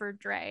dealing for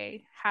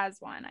Dre has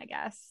one, I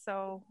guess.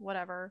 So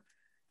whatever.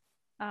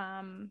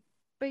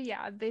 But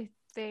yeah, they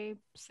say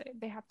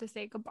they have to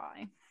say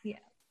goodbye. Yeah.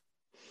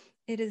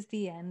 It is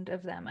the end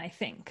of them, I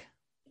think.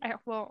 I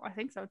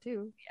think so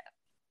too. Yeah.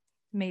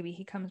 Maybe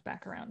he comes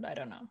back around. I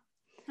don't know.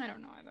 I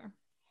don't know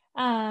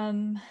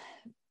either.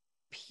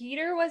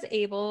 Peter was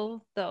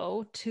able,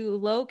 though, to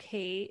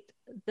locate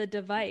the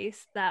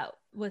device that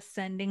was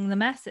sending the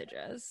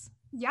messages.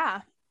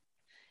 Yeah.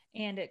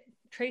 And it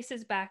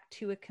traces back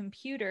to a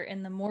computer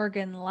in the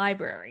Morgan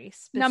library.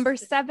 Number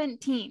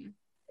 17.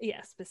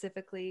 Yeah,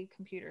 specifically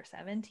computer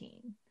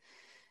 17.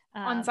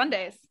 On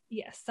Sundays.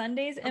 Yes,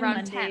 Sundays and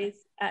around Mondays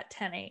 10. At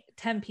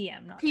 10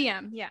 p.m. Not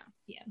p.m. 10. Yeah.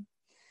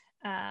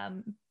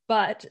 p.m.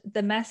 But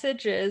the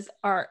messages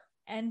are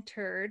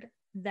entered,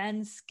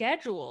 then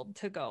scheduled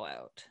to go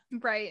out.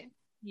 Right.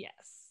 Yes.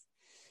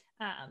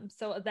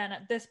 So then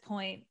at this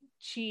point,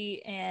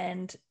 she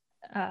and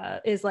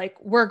is like,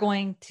 we're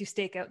going to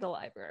stake out the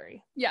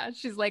library. Yeah,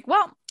 she's like,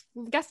 well,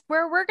 guess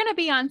where we're gonna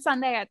be on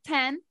Sunday at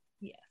 10?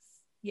 Yes.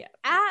 Yeah.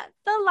 At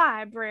the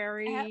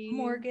library. At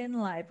Morgan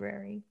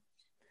Library.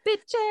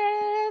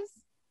 Bitches.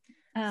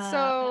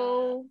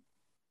 So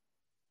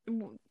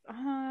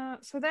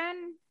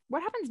then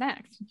what happens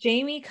next?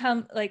 Jamie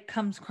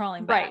comes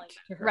crawling back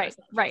to her.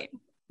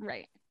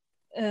 Right.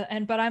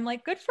 But I'm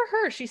like, good for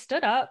her. She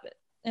stood up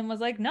and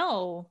was like,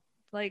 no,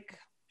 like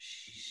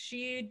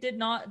she did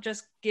not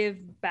just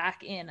give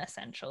back in,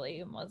 essentially,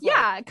 and was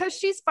because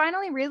she's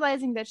finally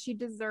realizing that she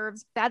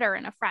deserves better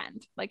in a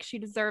friend. Like, she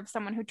deserves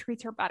someone who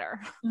treats her better.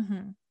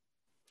 Mm-hmm.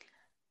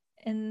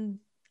 And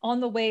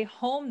on the way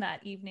home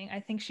that evening,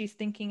 I think she's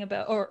thinking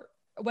about, or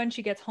when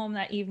she gets home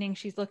that evening,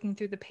 she's looking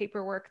through the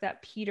paperwork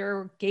that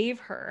Peter gave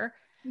her.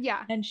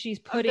 Yeah. And she's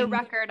putting the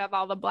record of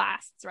all the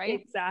blasts,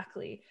 right?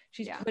 Exactly.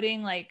 She's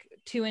putting like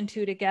 2 and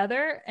 2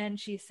 together, and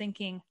she's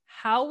thinking,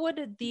 how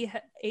would the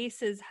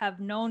Aces have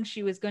known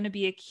she was going to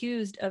be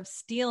accused of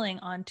stealing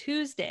on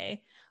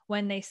Tuesday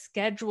when they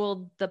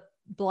scheduled the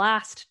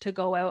blast to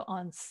go out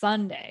on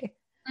Sunday?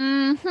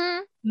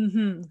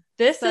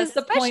 This is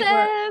the point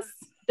where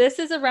this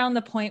is around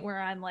the point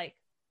where I'm like,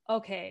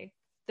 okay,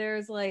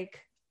 there's like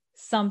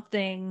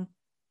something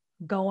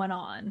going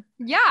on.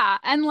 Yeah.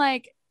 And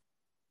like,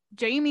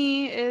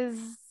 Jamie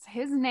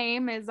his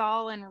name is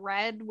all in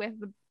red with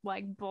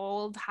like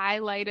bold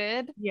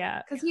highlighted.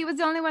 Yeah. Because he was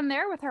the only one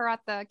there with her at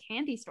the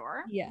candy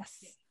store.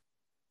 Yes.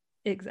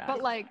 Exactly.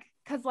 But like,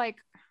 because like,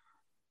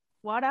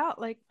 what else?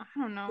 Like, I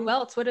don't know. Who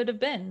else would it have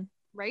been?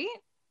 Right?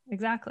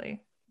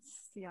 Exactly.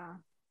 Yeah.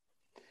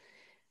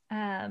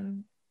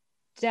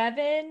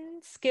 Devin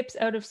skips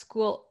out of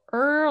school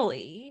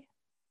early.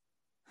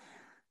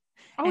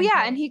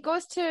 And he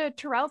goes to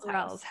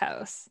Terrell's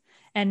house.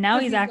 And now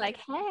he's acting like,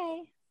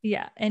 hey.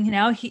 Yeah, and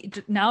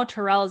now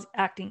Terrell's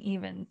acting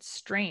even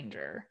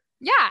stranger.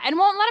 Yeah, and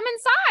won't let him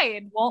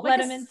inside. Won't let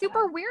him inside.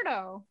 Super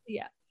weirdo.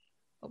 Yeah.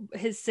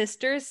 His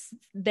sister's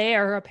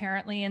there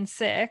apparently and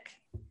sick.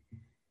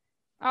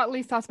 At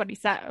least that's what he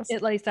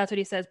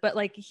says. But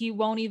like he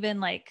won't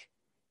even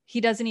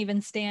he doesn't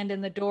even stand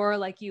in the door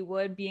like you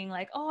would, being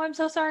like, oh, I'm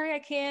so sorry, I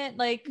can't,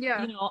 like,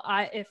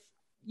 if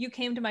you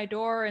came to my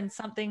door and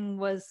something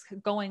was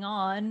going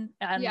on,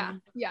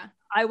 and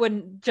I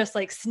wouldn't just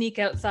like sneak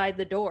outside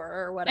the door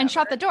or whatever and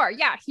shut the door.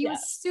 Yeah, he was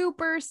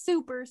super,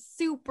 super,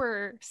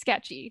 super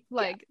sketchy.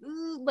 Like,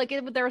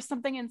 there was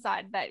something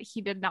inside that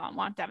he did not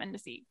want Devin to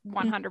see.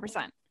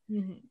 100%.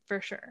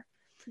 For sure.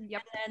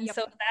 Yep. And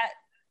so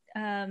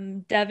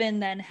that Devin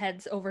then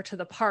heads over to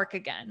the park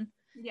again.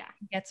 Yeah,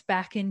 gets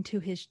back into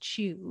his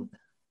tube.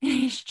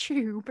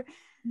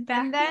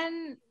 And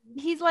then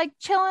he's like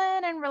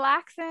chilling and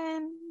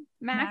relaxing,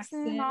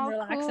 maxing all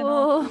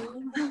cool.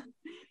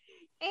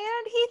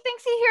 And he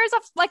thinks he hears a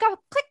click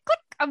click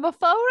of a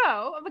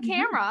photo of a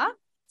camera.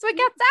 So he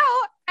gets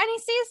out and he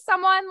sees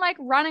someone like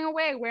running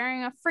away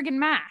wearing a friggin'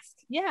 mask.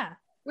 Yeah.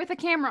 With a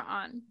camera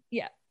on.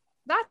 Yeah.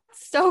 That's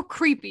so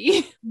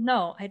creepy.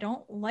 No, I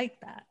don't like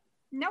that.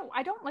 No,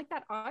 I don't like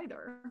that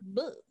either.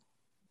 Blech.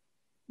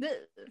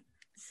 Blech.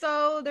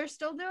 So they're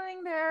still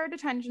doing their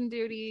detention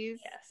duties.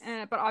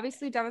 Yes. But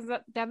obviously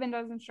Devin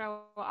doesn't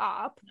show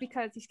up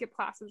because he skipped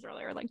classes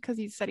earlier, like because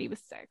he said he was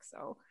sick.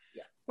 So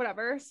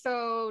whatever.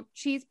 So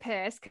she's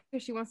pissed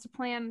because she wants to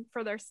plan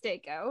for their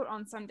stakeout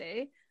on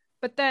Sunday.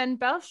 But then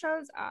Belle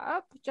shows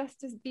up just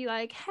to be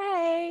like,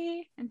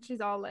 hey. And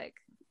she's all like,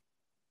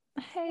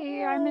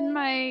 hey, I'm in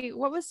my,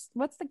 what's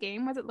the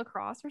game? Was it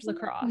lacrosse or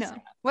something? Lacrosse. No.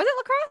 Was it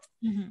lacrosse?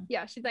 Mm-hmm.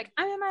 Yeah. She's like,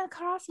 I'm in my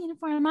lacrosse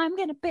uniform. I'm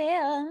going to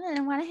bail and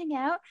I want to hang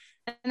out.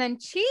 And then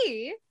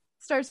she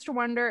starts to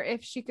wonder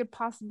if she could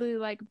possibly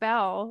like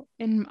Belle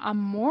in a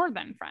more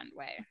than friend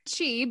way.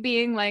 She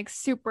being like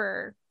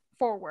super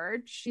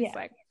forward, she's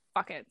like,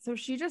 fuck it. So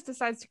she just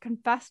decides to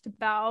confess to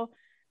Belle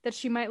that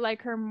she might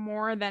like her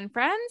more than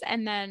friends.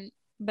 And then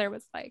there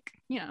was like,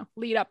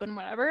 lead up and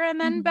whatever.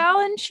 And then Belle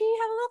and she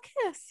had a little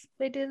kiss.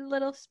 They did a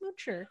little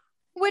smoocher.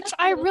 Which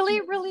I really,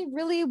 really,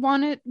 really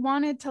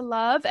wanted to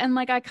love. And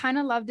like, I kind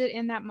of loved it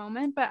in that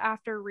moment. But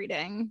after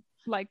reading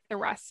like the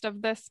rest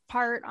of this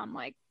part, I'm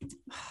like,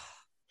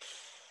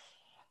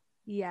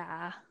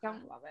 yeah.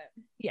 Don't love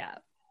it. Yeah.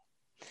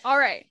 All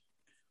right.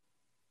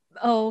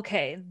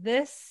 Okay.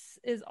 This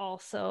is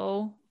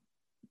also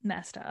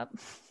messed up.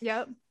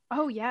 Yep.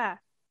 Oh, yeah.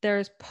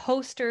 There's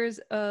posters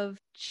of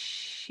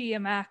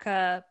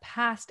Chiamaka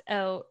passed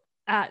out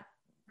at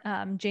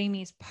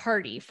Jamie's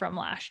party from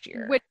last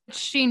year, which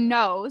she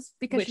knows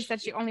because she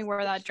said she only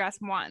wore that dress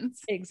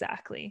once.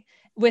 Exactly.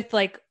 With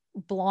like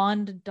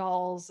blonde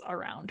dolls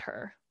around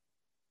her.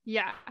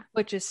 Yeah,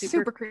 which is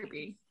super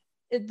creepy.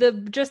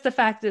 Just the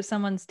fact that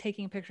someone's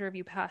taking a picture of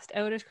you passed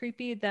out is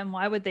creepy. Then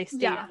why would they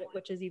stay at it,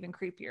 which is even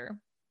creepier?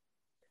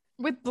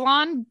 With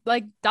blonde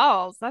like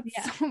dolls, that's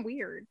so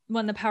weird.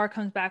 When the power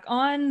comes back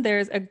on,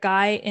 there's a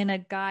guy in a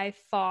Guy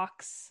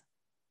Fawkes,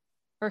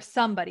 or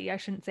somebody, I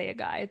shouldn't say a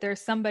guy,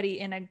 there's somebody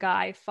in a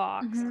Guy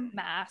Fawkes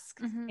mask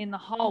in the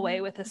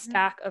hallway with a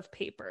stack of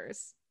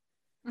papers,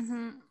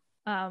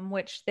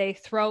 which they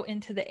throw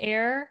into the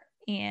air,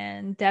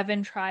 and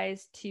Devin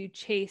tries to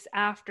chase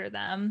after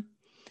them,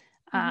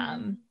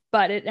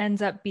 but it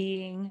ends up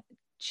being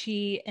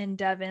Chi and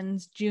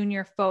Devin's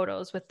junior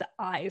photos with the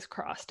eyes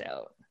crossed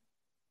out.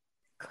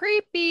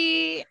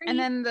 Creepy. And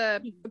then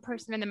the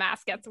person in the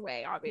mask gets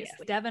away, obviously.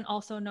 Yes. Devin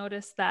also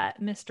noticed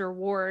that Mr.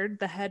 Ward,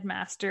 the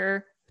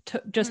headmaster,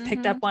 just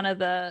picked up one of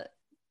the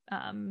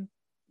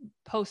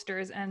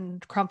posters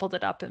and crumpled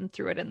it up and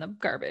threw it in the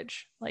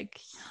garbage. Like,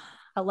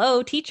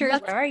 hello, teachers,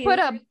 where are you?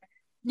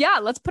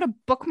 Let's put a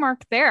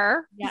bookmark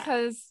there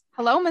because,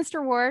 hello,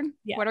 Mr. Ward,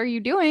 what are you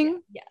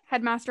doing?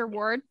 Headmaster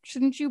Ward,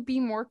 shouldn't you be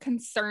more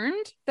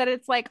concerned that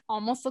it's like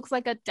almost looks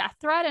like a death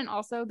threat, and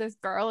also this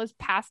girl is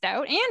passed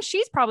out and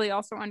she's probably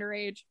also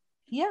underage.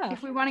 Yeah.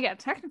 If we want to get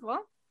technical.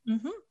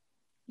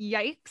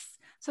 Yikes.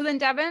 So then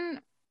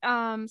Devin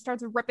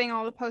starts ripping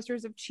all the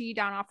posters of Chi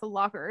down off the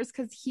lockers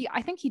because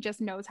I think he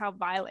just knows how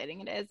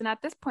violating it is. And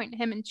at this point,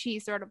 him and Chi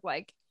sort of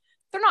like,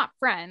 they're not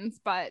friends,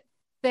 but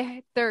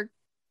they're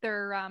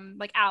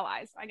like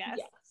allies, I guess.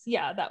 Yes.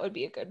 Yeah, that would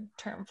be a good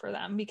term for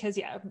them because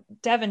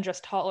Devin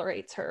just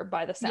tolerates her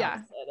by the sound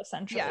of it,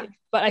 essentially.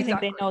 But I think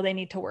they know they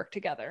need to work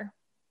together.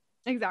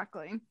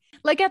 Exactly.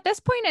 Like at this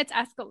point it's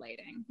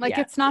escalating. Like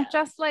it's not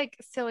just like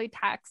silly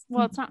text.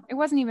 Well, it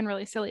wasn't even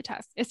really silly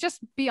text. It's just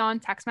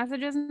beyond text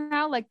messages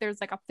now. Like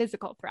there's like a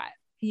physical threat.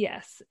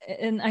 Yes.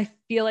 And I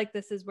feel like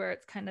this is where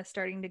it's kind of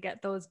starting to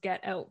get those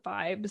Get Out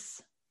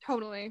vibes.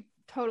 Totally.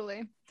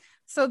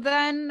 So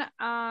then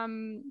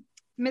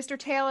Mr.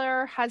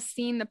 Taylor has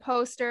seen the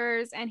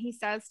posters and he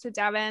says to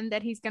Devin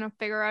that he's going to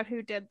figure out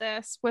who did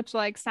this, which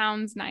like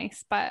sounds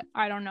nice, but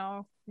I don't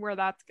know where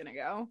that's going to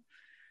go.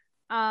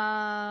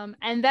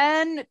 And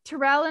then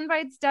Terrell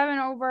invites Devin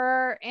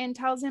over and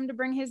tells him to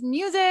bring his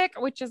music,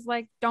 which is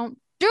like, don't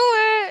do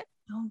it.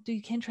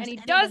 You can't trust. And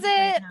he does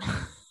it.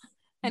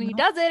 And he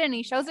does it and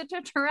he shows it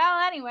to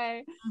Terrell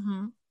anyway.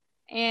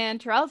 And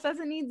Terrell says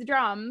it needs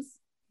drums.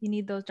 You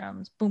need those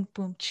drums. Boom,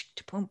 boom,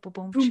 boom, boom,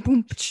 boom, boom,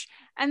 boom.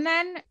 And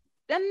then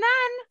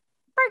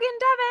friggin'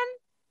 Devin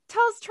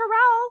tells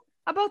Terrell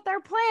about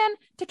their plan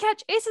to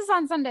catch aces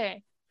on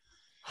Sunday.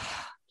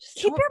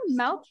 Keep your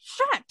mouth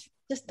shut.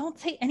 Just don't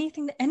say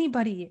anything to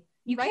anybody.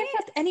 You can't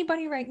trust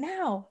anybody right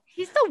now.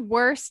 He's the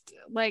worst,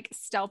 like,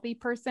 stealthy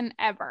person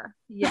ever.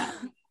 Yeah.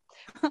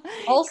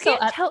 Also,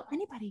 tell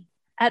anybody.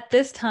 At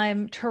this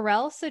time,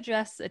 Terrell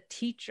suggests a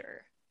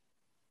teacher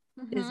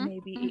is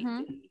maybe,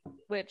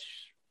 which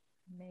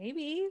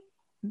maybe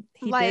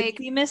he did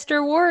see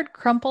Mr. Ward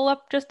crumple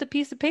up just a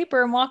piece of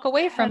paper and walk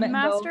away from it.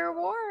 Headmaster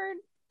Ward.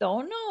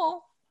 Don't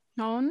know.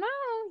 Oh no.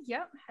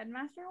 Yep.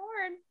 Headmaster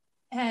Ward.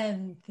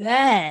 And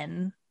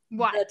then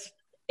what?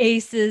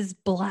 Aces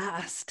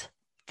blast.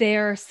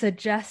 They're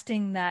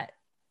suggesting that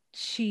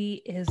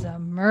she is a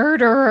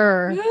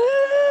murderer.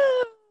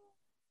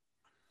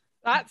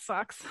 That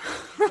sucks.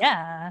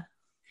 Yeah.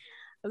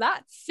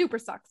 That super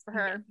sucks for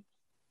her.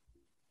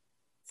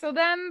 So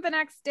then the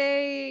next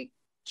day,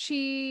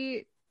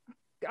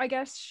 I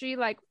guess she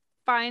like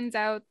finds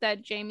out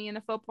that Jamie and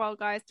the football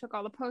guys took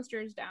all the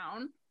posters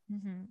down.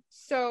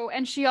 So,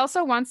 and she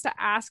also wants to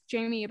ask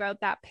Jamie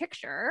about that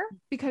picture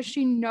because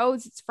she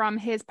knows it's from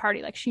his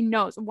party. Like she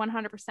knows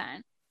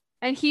 100%.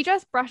 And he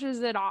just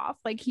brushes it off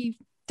like he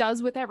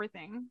does with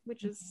everything,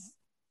 which is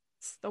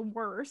the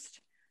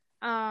worst.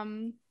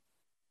 And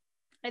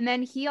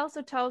then he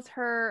also tells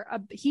her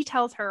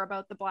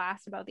about the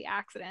blast, about the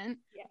accident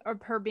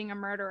of her being a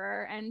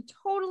murderer, and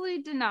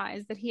totally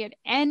denies that he had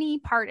any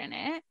part in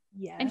it.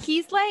 Yeah. And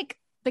he's like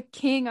the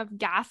king of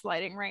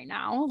gaslighting right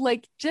now,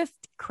 like just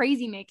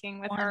crazy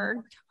making with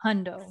her.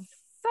 Hundo.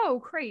 So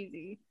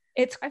crazy.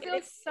 I feel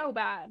so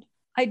bad.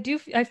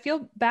 I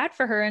feel bad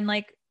for her, and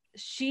like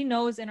she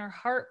knows in her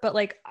heart, but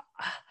like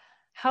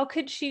how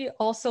could she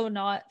also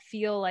not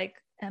feel like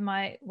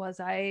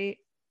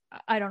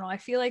I don't know. I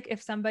feel like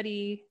if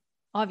somebody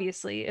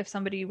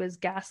was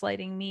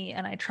gaslighting me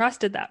and I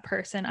trusted that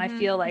person, I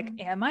feel like,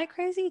 am I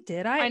crazy?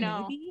 Did I? I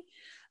know. Maybe?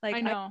 Like,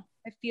 I know.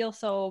 I feel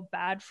so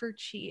bad for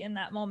Chi in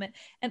that moment.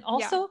 And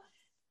also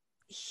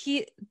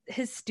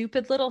his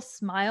stupid little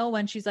smile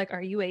when she's like,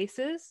 are you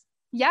aces?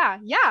 Yeah.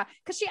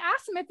 Because she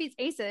asks him if he's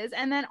aces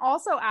and then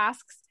also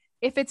asks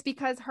if it's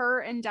because her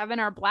and Devin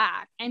are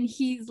black, and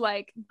he's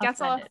like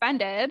gets all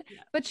offended. Yeah.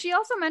 But she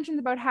also mentions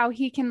about how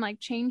he can like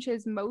change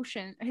his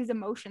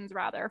emotions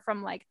rather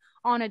from like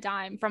on a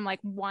dime from like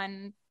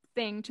one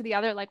thing to the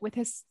other, like with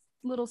his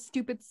little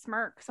stupid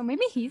smirk. So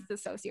maybe he's the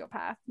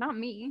sociopath, not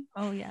me.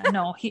 Oh yeah,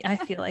 no, I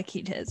feel like he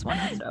is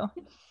 100.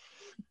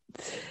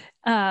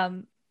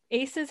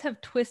 Aces have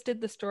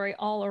twisted the story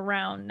all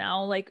around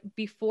now. Like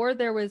before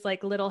there was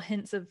like little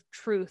hints of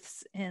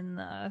truths in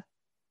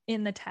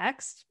the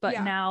text,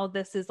 but now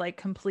this is like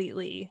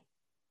completely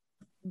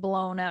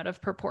blown out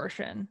of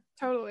proportion.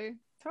 Totally.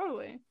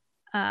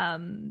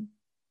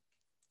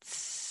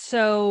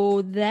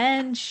 So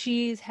then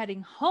she's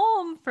heading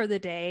home for the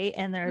day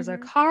and there's a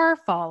car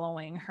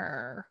following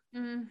her.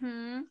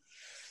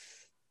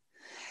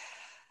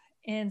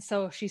 And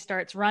so she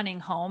starts running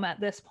home at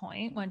this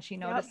point when she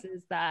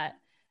notices that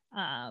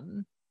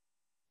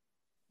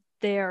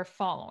they're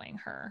following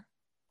her.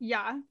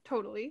 Yeah,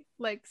 totally.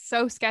 Like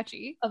so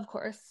sketchy. Of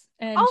course.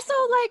 And also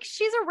like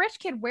she's a rich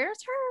kid.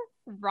 Where's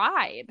her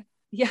ride?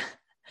 Yeah.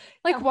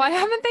 Like why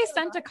haven't they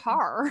sent a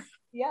car?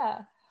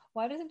 Yeah.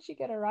 Why doesn't she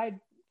get a ride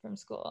from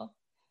school?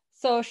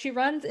 So she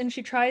runs and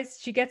she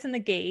gets in the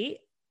gate,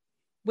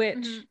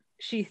 which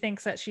she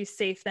thinks that she's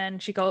safe. Then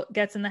she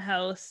gets in the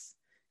house,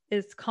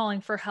 is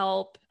calling for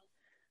help.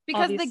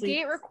 Because the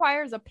gate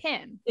requires a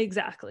pin.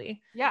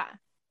 Exactly. Yeah.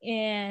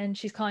 And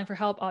she's calling for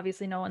help.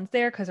 Obviously no one's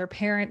there because her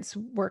parents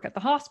work at the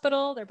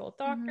hospital. They're both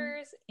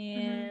doctors.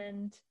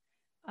 And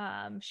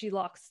she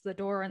locks the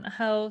door in the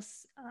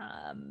house.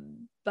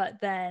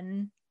 But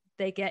then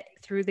they get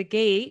through the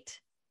gate.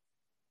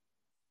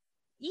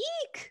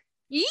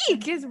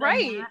 Eek is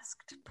right.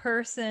 Masked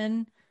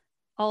person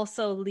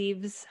also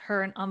leaves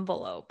her an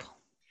envelope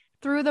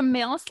through the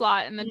mail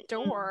slot in the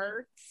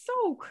door.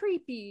 So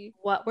creepy.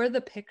 What were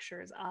the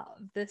pictures of?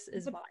 This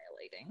is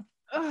violating.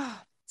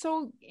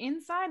 So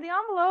inside the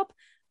envelope,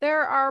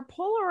 there are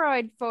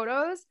Polaroid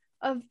photos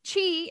of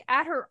Chi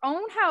at her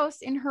own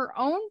house in her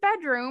own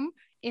bedroom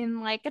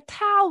in like a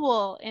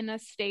towel in a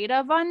state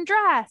of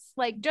undress,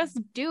 like just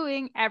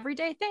doing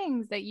everyday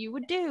things that you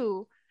would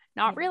do.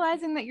 Not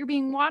realizing that you're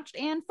being watched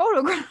and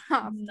photographed.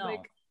 No.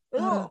 Like,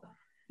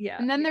 yeah.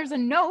 And then there's a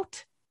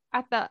note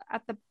at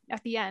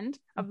the end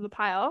of the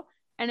pile,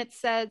 and it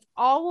says,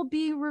 "All will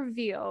be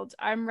revealed.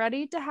 I'm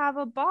ready to have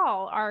a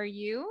ball. Are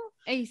you?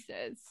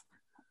 Aces."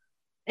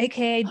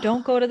 AKA,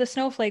 don't go to the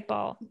snowflake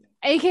ball.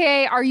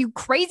 AKA, are you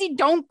crazy?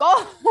 Don't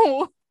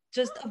go.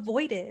 Just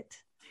avoid it.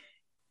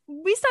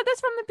 We said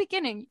this from the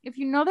beginning. If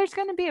you know there's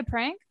going to be a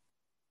prank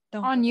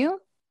on you,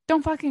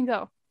 don't fucking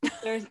go.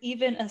 There's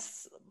even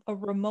a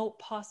remote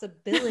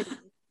possibility.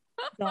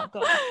 Don't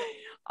go.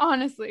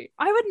 Honestly,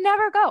 I would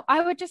never go.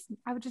 I would just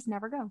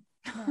never go.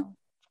 No.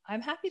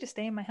 I'm happy to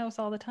stay in my house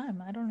all the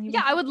time. I don't even.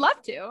 Yeah, I would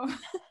love to.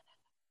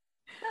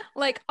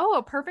 Like,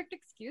 a perfect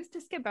excuse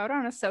to skip out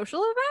on a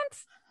social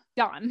event?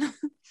 Done.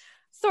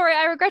 Sorry,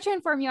 I regret to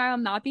inform you I will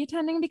not be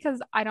attending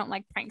because I don't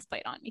like pranks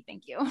played on me.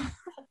 Thank you.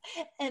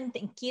 And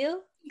thank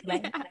you.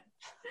 Yeah.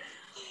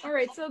 All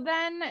right, so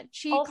then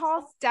she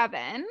calls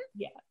Devin.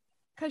 Yeah.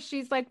 Because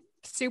she's like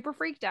super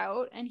freaked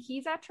out and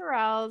he's at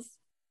Terrell's.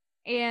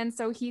 And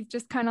so he's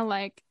just kind of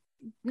like,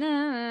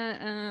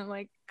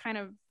 like kind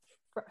of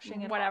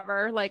brushing it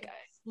whatever. off. Like,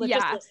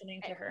 just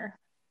listening to her.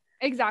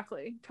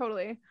 Exactly.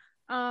 Totally.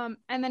 And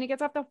then he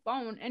gets off the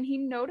phone and he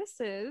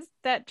notices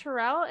that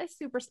Terrell is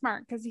super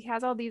smart because he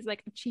has all these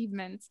like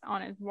achievements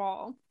on his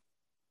wall,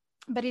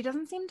 but he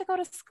doesn't seem to go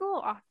to school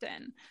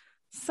often.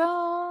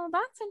 So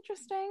that's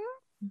interesting.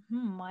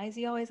 Why is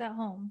he always at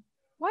home?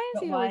 Why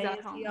is he always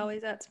at home? Why is he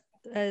always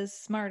as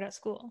smart at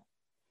school?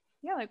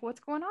 Yeah, like what's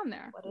going on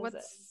there?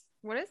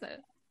 What is it?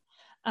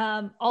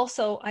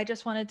 Also, I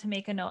just wanted to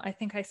make a note. I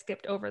think I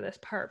skipped over this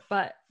part,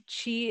 but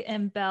Chi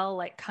and Belle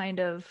like kind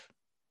of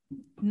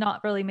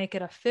not really make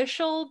it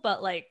official,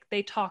 but like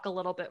they talk a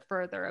little bit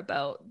further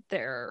about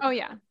their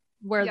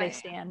where they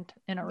stand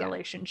in a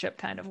relationship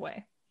kind of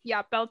way.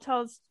 Yeah, Belle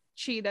tells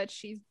Chi that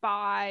she's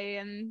bi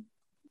and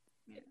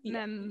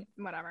then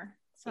whatever.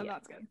 So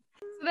that's good.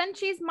 So then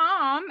Chi's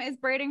mom is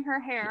braiding her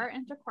hair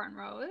into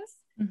cornrows.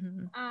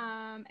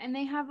 And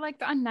they have like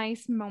a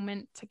nice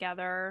moment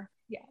together.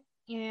 Yeah.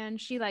 And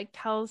she like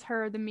tells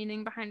her the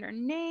meaning behind her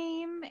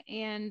name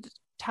and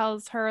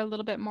tells her a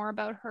little bit more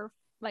about her,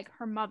 like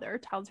her mother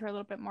tells her a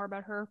little bit more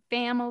about her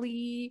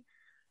family.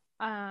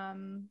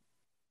 And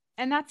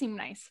that seemed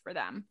nice for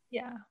them.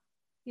 Yeah.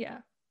 Yeah.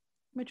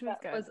 Which was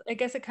good. I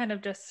guess it kind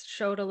of just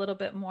showed a little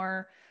bit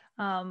more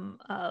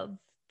of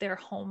their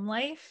home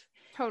life.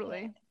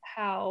 Totally.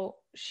 How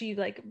she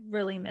like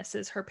really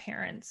misses her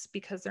parents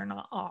because they're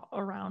not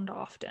around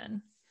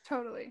often.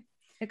 Totally.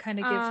 It kind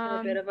of gives her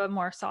a bit of a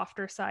more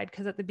softer side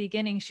because at the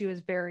beginning she was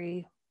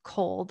very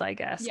cold, I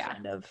guess,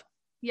 kind of.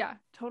 Yeah,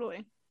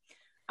 totally.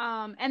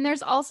 And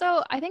there's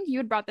also, I think you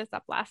had brought this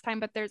up last time,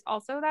 but there's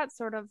also that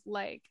sort of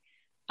like,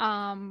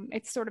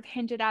 it's sort of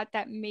hinted at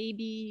that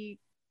maybe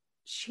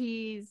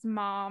Chi's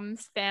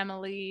mom's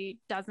family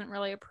doesn't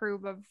really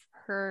approve of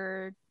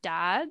her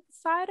dad's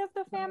side of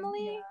the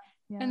family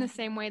in the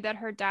same way that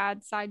her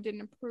dad's side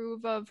didn't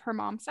approve of her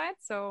mom's side.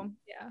 So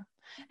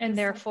and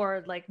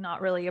therefore like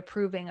not really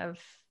approving of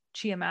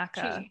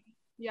Chiamaka,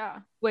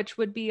 which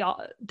would be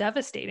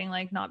devastating,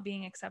 like not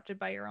being accepted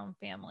by your own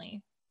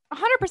family.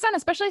 100%,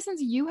 especially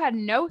since you had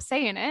no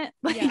say in it.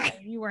 Like, yeah,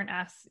 you didn't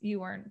ask to be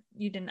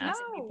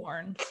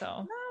born.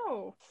 So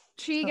no.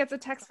 She gets a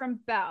text from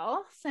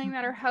Belle saying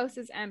that her house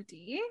is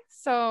empty.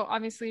 So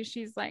obviously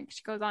she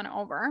goes on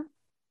over.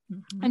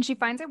 And she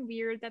finds it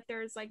weird that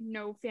there's like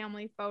no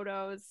family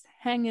photos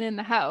hanging in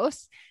the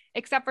house,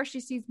 except for she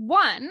sees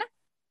one.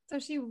 So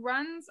she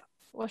runs.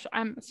 Well,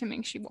 I'm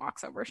assuming she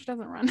walks over. She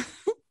doesn't run.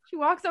 She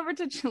walks over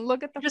to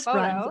look at the just photo.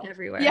 Runs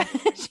everywhere. Yeah,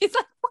 she's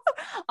like,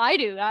 I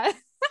do that.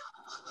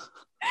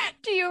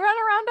 Do you run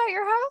around at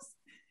your house?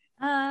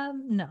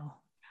 No.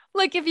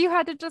 Like if you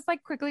had to just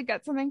like quickly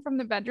get something from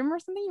the bedroom or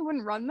something, you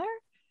wouldn't run there?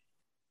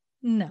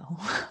 No.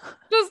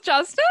 Just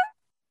Justin?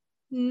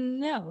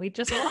 No, we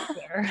just walk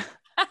there.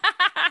 I'm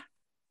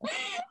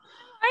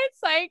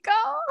psycho.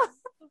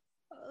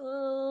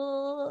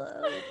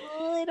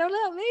 I don't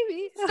know,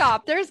 maybe.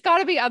 Stop. There's got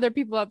to be other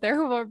people out there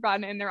who will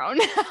run in their own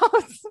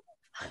house.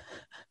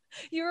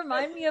 You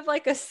remind me of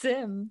like a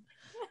sim.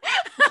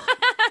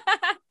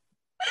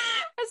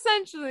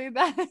 Essentially,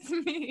 that is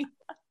me.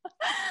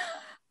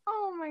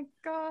 Oh my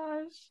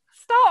gosh.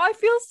 Stop. I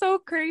feel so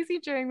crazy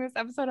during this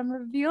episode. I'm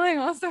revealing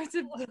all sorts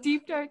of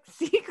deep, dark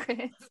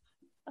secrets.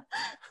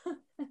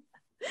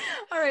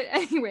 All right.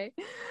 Anyway,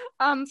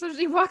 so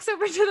she walks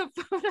over to the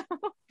photo.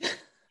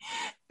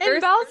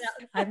 And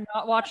I've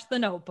not watched The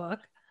Notebook.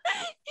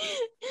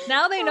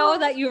 Now they know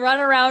that you run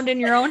around in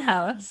your own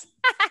house.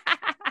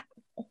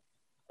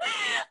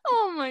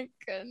 Oh my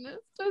goodness,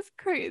 that's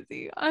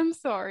crazy. I'm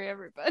sorry,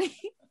 everybody.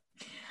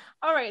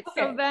 All right,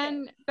 so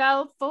then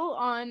Belle full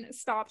on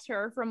stops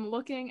her from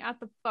looking at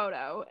the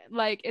photo.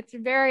 Like, it's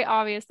very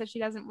obvious that she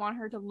doesn't want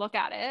her to look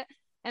at it,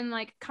 and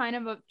like kind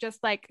of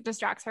just like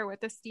distracts her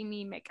with a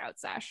steamy makeout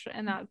sesh,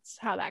 and that's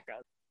how that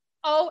goes.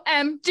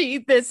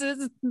 OMG, this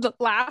is the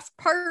last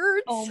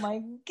part. Oh my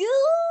gosh.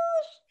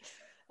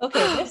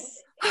 Okay,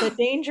 the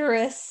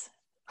danger.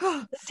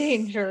 I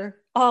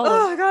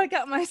gotta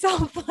get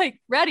myself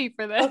like ready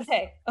for this.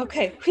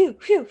 Okay. Phew.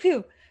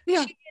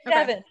 Yeah.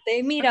 Devin,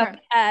 they meet up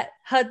at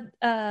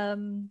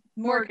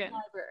Morgan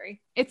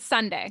Library. It's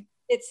Sunday.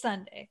 It's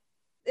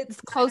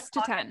close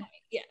to 10.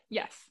 Yeah.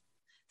 Yes.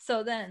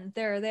 So then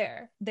they're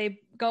there. They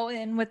go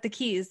in with the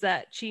keys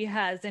that she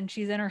has, and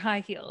she's in her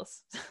high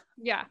heels.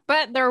 Yeah,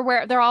 but they're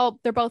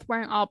both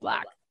wearing all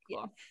black.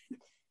 Yeah.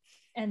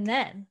 And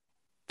then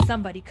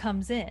somebody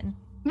comes in.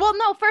 Well,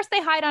 no, first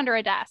they hide under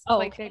a desk.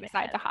 They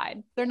decide to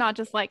hide. They're not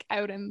just like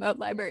out in the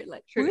library.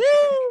 Like, true.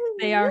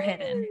 They are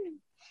hidden.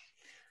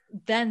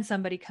 Then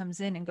somebody comes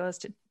in and goes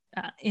to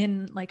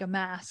in like a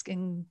mask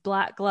and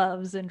black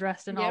gloves and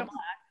dressed in all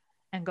black,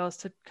 and goes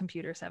to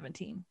computer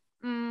 17.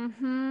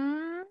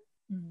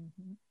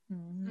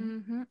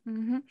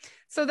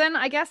 So then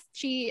I guess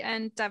she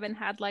and Devin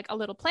had like a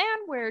little plan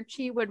where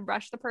she would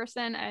rush the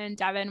person and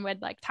Devin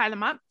would like tie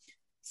them up.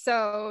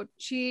 So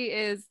she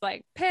is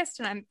like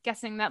pissed, and I'm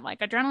guessing that like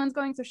adrenaline's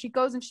going. So she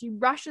goes and she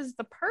rushes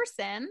the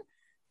person,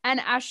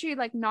 and as she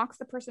like knocks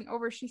the person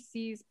over, she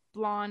sees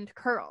blonde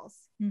curls.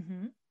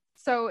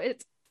 So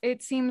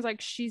it seems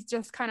like she's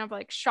just kind of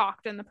like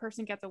shocked, and the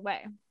person gets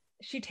away.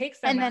 She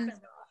takes their mask off.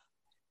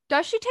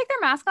 Does she take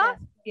their mask off?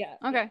 Yeah.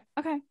 Okay.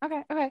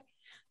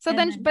 So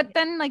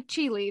then like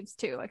she leaves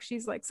too. Like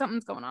she's like,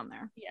 something's going on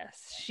there.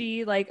 Yes.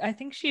 She like, I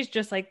think she's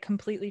just like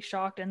completely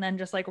shocked, and then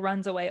just like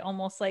runs away,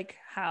 almost like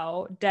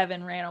how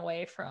Devin ran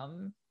away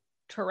from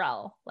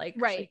Terrell. Like,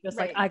 right. Just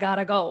like, I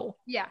gotta go.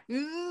 Yeah.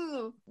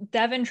 Ooh.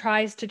 Devin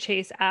tries to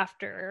chase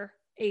after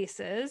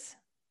Aces,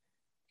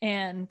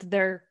 and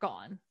they're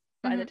gone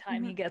by the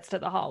time he gets to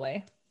the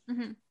hallway.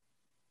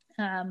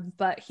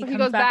 But he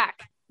goes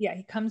back. Yeah,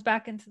 he comes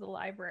back into the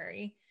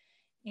library,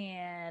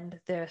 and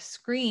the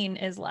screen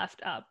is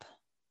left up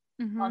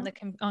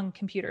on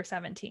computer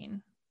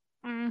 17.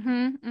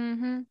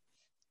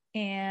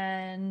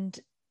 And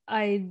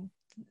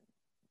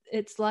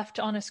it's left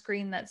on a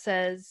screen that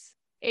says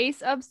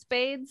Ace of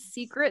Spades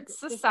Secret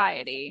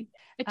Society.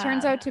 It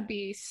turns out to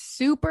be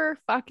super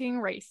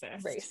fucking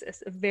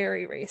racist.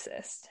 Very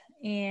racist.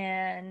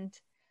 And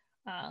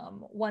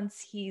once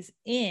he's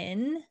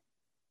in,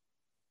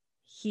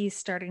 he's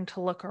starting to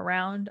look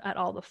around at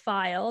all the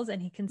files,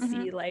 and he can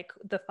see like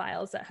the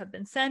files that have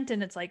been sent,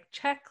 and it's like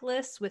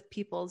checklists with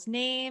people's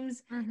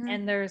names,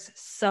 and there's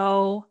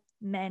so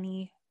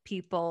many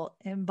people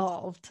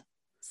involved.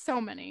 So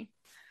many.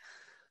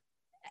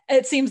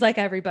 It seems like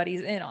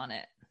everybody's in on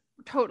it.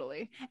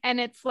 Totally. And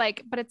it's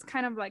like, but it's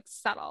kind of like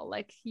subtle,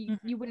 like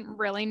you wouldn't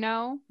really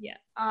know.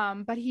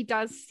 But he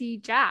does see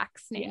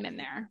Jack's name in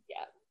there.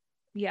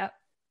 Yep.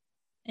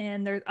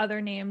 And there's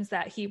other names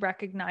that he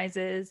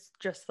recognizes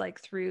just like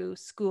through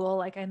school.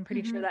 Like I'm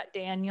pretty sure that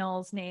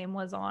Daniel's name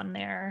was on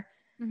there.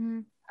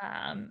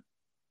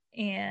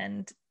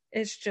 And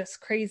it's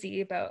just crazy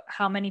about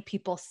how many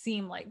people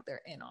seem like they're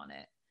in on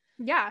it.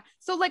 Yeah.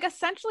 So like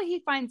essentially he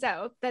finds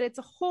out that it's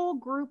a whole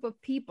group of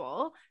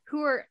people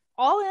who are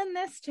all in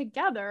this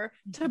together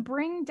to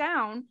bring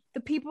down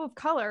the people of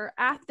color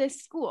at this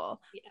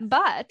school.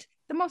 But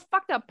the most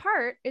fucked up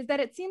part is that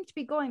it seems to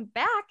be going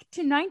back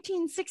to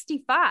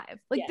 1965.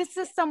 Like this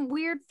is some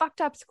weird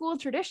fucked up school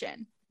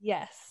tradition.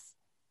 Yes.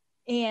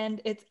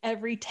 And it's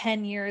every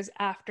 10 years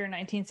after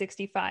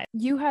 1965.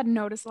 You had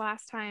noticed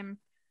last time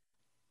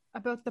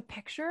about the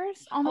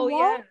pictures on the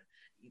wall? Yeah.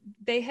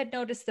 They had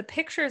noticed the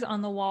pictures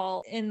on the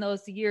wall in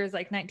those years,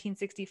 like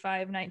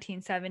 1965,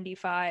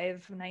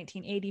 1975,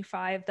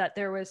 1985, that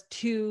there was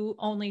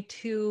only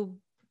two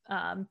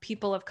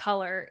people of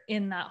color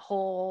in that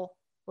whole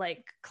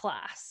like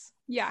class.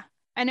 Yeah.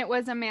 And it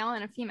was a male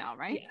and a female,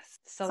 right? Yes.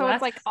 So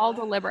it's like all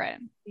deliberate.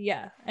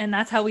 Yeah. And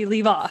that's how we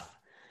leave off.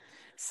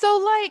 So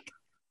like,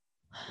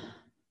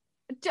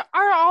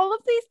 are all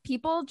of these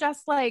people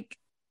just like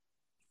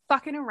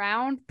fucking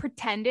around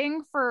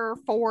pretending for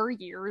 4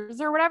 years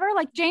or whatever?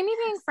 Like Jamie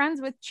being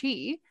friends with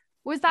Chi,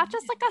 was that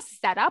just like a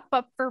setup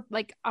but for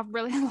like a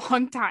really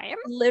long time?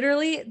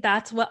 Literally,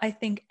 that's what I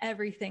think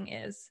everything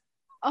is.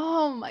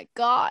 Oh my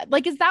God.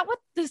 Like, is that what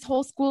this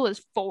whole school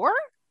is for?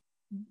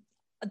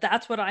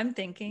 That's what I'm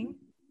thinking.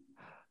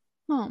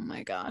 Oh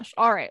my gosh.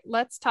 All right,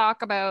 let's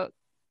talk about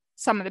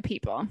some of the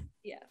people.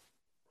 Yeah.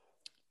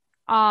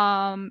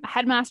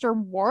 Headmaster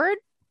Ward,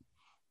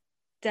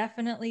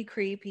 definitely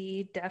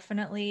creepy,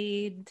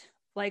 definitely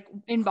like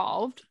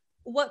involved.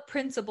 What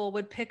principal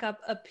would pick up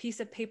a piece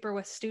of paper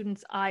with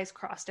students' eyes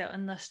crossed out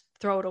and just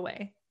throw it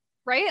away?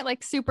 Right?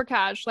 Like super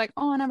cash, like,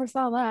 oh, I never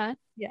saw that.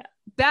 Yeah.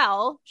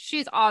 Belle,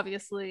 she's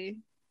obviously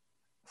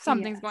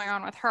something's going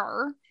on with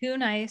her. Too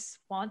nice,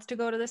 wants to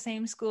go to the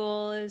same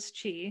school as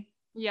Chi.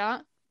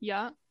 Yeah.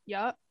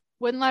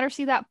 Wouldn't let her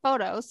see that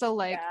photo. So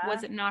like,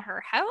 was it not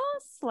her house?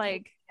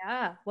 Like,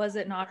 yeah, was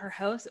it not her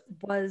house?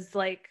 Was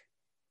like,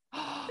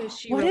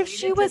 what if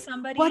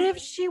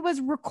she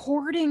was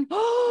recording?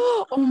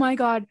 Oh my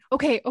God.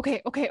 Okay.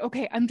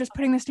 I'm just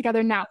putting this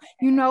together now.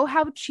 You know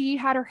how Chi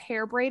had her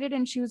hair braided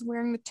and she was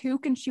wearing the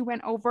toque and she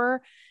went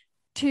over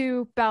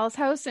to Belle's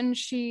house and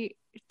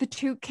the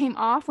toque came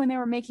off when they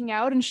were making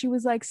out and she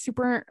was like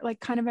super like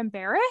kind of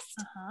embarrassed.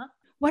 Uh-huh.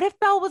 What if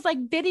Belle was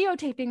like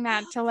videotaping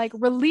that to like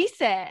release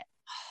it?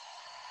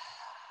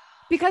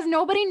 Because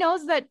nobody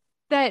knows that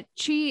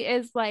Chi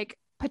is like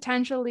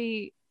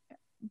potentially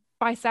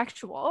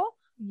bisexual,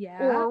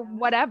 or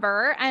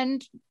whatever,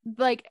 and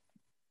like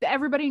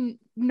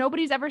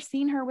nobody's ever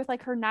seen her with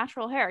like her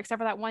natural hair except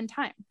for that one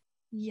time.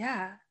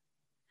 Yeah.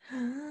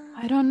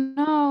 I don't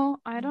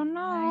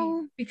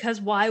know.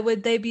 Because why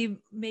would they be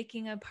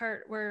making a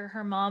part where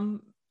her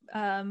mom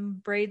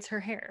braids her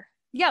hair?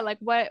 Yeah, like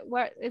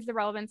what is the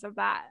relevance of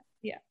that?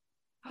 Yeah.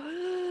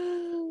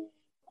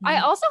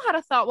 I also had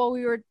a thought while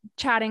we were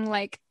chatting,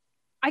 like,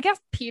 I guess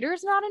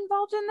Peter's not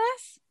involved in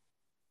this,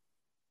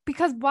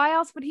 because why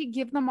else would he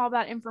give them all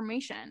that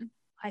information?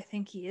 I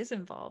think he is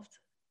involved.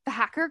 The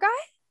hacker guy?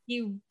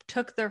 He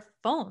took their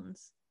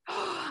phones.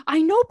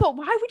 I know, but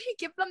why would he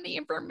give them the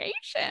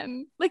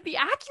information? Like the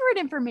accurate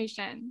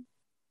information?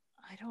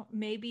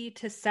 Maybe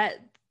to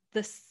set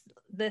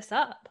this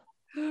up.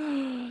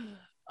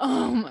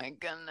 Oh my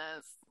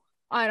goodness.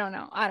 I don't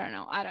know.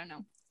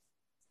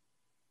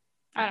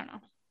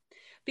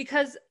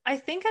 Because I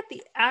think at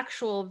the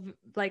actual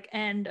like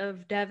end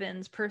of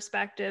Devin's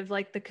perspective,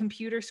 like the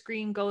computer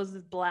screen goes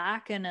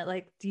black and it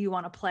like, do you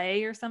want to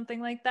play or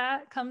something like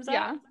that comes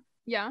up.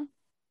 Yeah.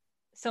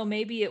 So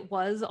maybe it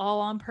was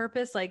all on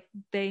purpose. Like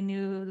they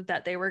knew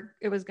that it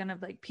was going to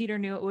like, Peter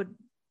knew it would,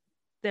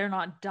 they're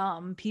not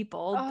dumb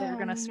people. They're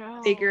going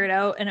to figure it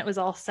out. And it was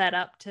all set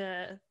up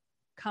to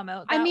come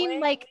out that way.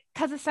 Like,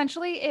 because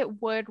essentially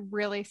it would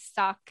really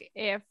suck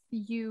if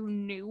you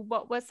knew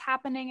what was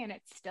happening and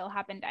it still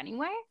happened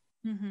anyway.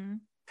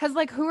 Because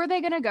like, who are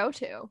they gonna go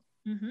to?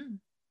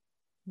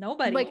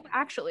 Nobody. Like,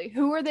 actually,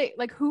 who are they?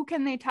 Like, who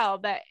can they tell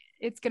that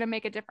it's gonna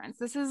make a difference?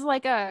 This is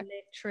like a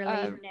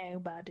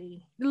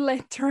nobody.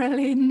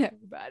 Literally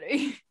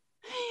nobody.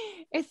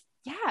 It's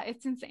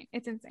insane.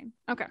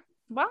 Okay,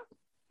 well,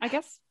 I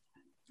guess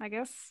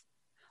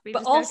we but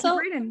just also keep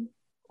reading.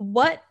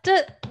 What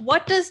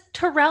does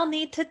Terrell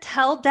need to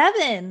tell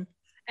Devin?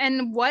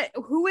 And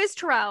who is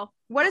Terrell?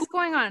 What is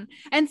going on?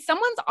 And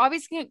someone's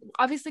obviously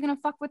gonna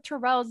fuck with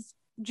Terrell's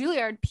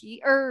Juilliard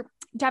or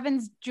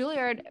Devin's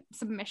Juilliard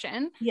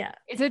submission. Yeah.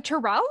 Is it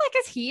Terrell? Like,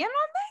 is he in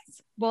on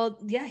this? Well,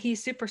 yeah,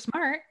 he's super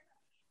smart.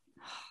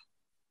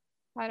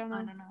 I don't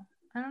know.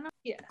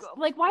 Yes.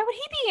 Like, why would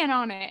he be in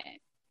on it?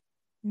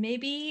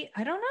 Maybe,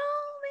 I don't know.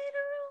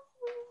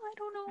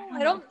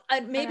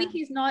 Maybe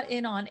he's not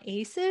in on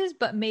aces,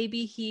 but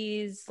maybe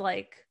he's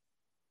like,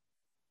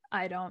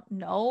 I don't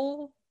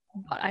know,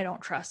 but I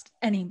don't trust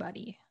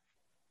anybody.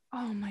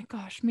 Oh my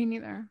gosh, me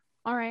neither.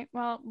 All right,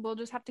 well, we'll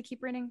just have to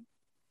keep reading.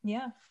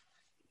 Yeah.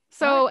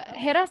 So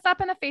hit us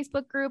up in the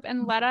Facebook group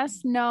and let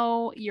us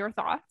know your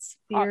thoughts,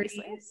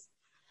 obviously.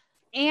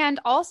 And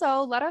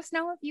also let us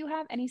know if you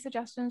have any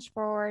suggestions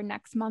for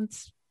next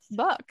month's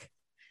book.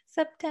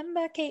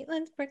 September,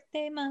 Caitlin's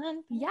birthday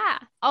month. Yeah.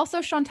 Also,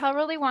 Chantel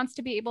really wants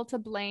to be able to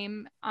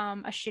blame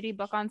a shitty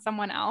book on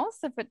someone else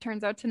if it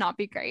turns out to not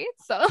be great.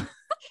 So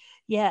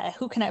yeah,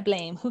 who can I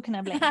blame? So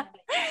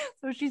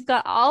she's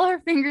got all her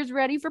fingers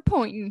ready for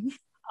pointing.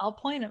 I'll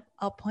point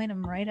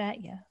them right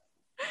at you.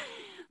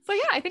 So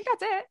yeah, I think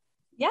that's it.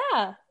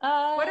 Yeah.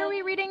 What are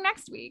we reading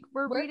next week?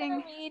 We're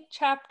reading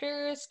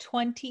chapters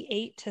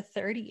 28 to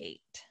 38.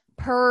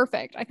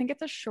 Perfect. I think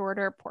it's a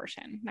shorter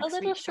portion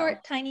next week.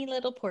 Tiny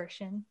little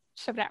portion.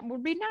 So that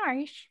would be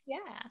nice. Yeah.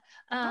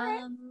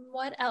 Right.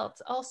 What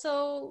else?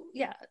 Also,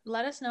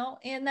 let us know.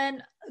 And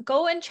then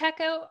go and check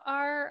out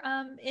our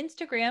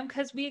Instagram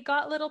because we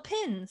got little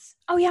pins.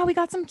 Oh yeah, we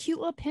got some cute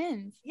little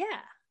pins. Yeah.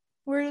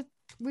 We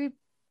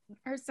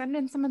are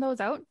sending some of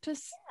those out to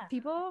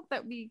people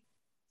that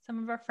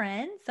some of our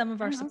friends, some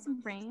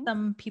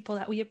people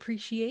that we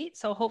appreciate.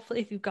 So hopefully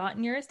if you've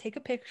gotten yours, take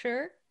a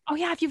picture. Oh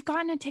yeah, if you've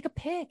gotten it, take a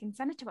pic and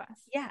send it to us.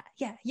 Yeah.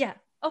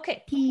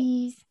 Okay.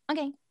 Peace.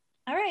 Okay.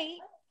 All right.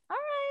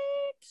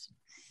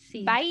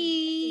 See Bye.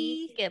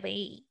 You.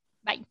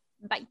 Bye.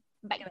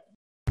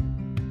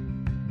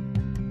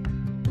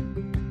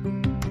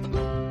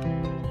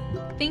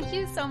 Thank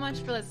you so much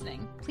for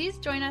listening. Please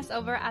join us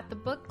over at the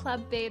Book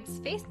Club Babes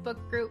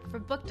Facebook group for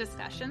book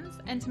discussions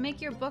and to make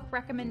your book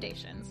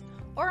recommendations,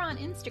 or on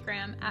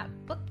Instagram at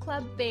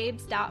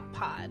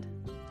bookclubbabes.pod.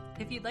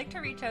 If you'd like to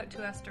reach out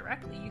to us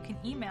directly, you can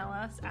email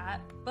us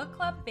at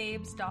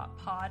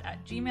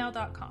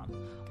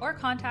bookclubbabes.pod@gmail.com or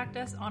contact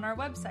us on our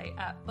website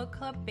at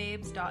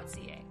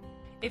bookclubbabes.ca.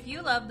 If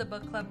you love the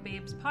Book Club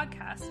Babes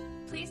podcast,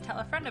 please tell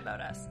a friend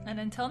about us. And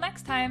until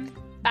next time,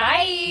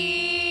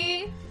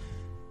 bye!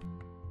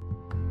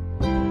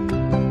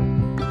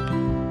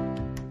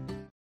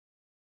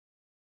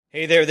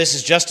 Hey there, this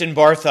is Justin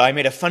Bartha. I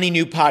made a funny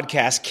new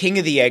podcast, King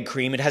of the Egg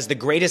Cream. It has the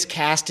greatest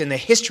cast in the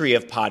history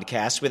of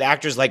podcasts with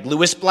actors like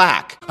Louis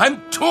Black. I'm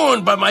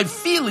torn by my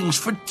feelings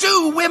for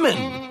two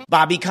women.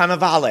 Bobby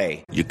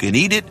Cannavale. You can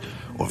eat it,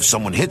 or if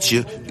someone hits you,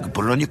 you can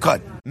put it on your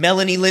cut.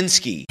 Melanie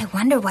Linsky. I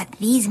wonder what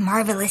these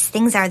marvelous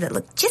things are that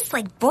look just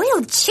like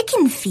boiled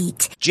chicken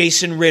feet.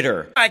 Jason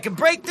Ritter. I can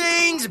break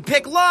things and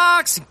pick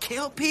locks and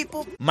kill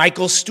people.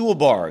 Michael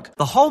Stuhlbarg.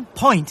 The whole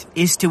point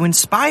is to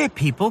inspire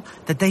people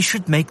that they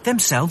should make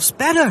themselves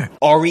better.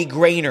 Ari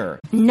Grainer.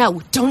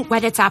 No, don't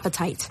whet its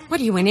appetite.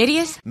 What are you, an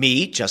idiot?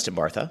 Me, Justin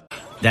Bartha.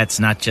 That's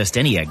not just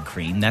any egg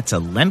cream, that's a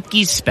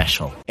Lemke's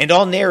special. And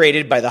all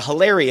narrated by the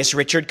hilarious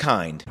Richard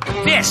Kind.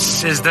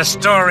 This is the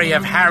story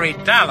of Harry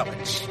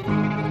Dalowitz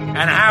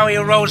and how he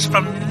rose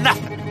from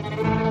nothing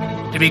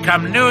to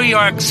become New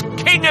York's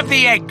King of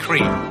the Egg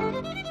Cream.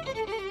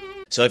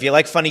 So if you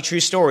like funny true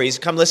stories,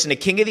 come listen to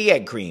King of the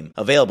Egg Cream,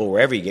 available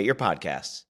wherever you get your podcasts.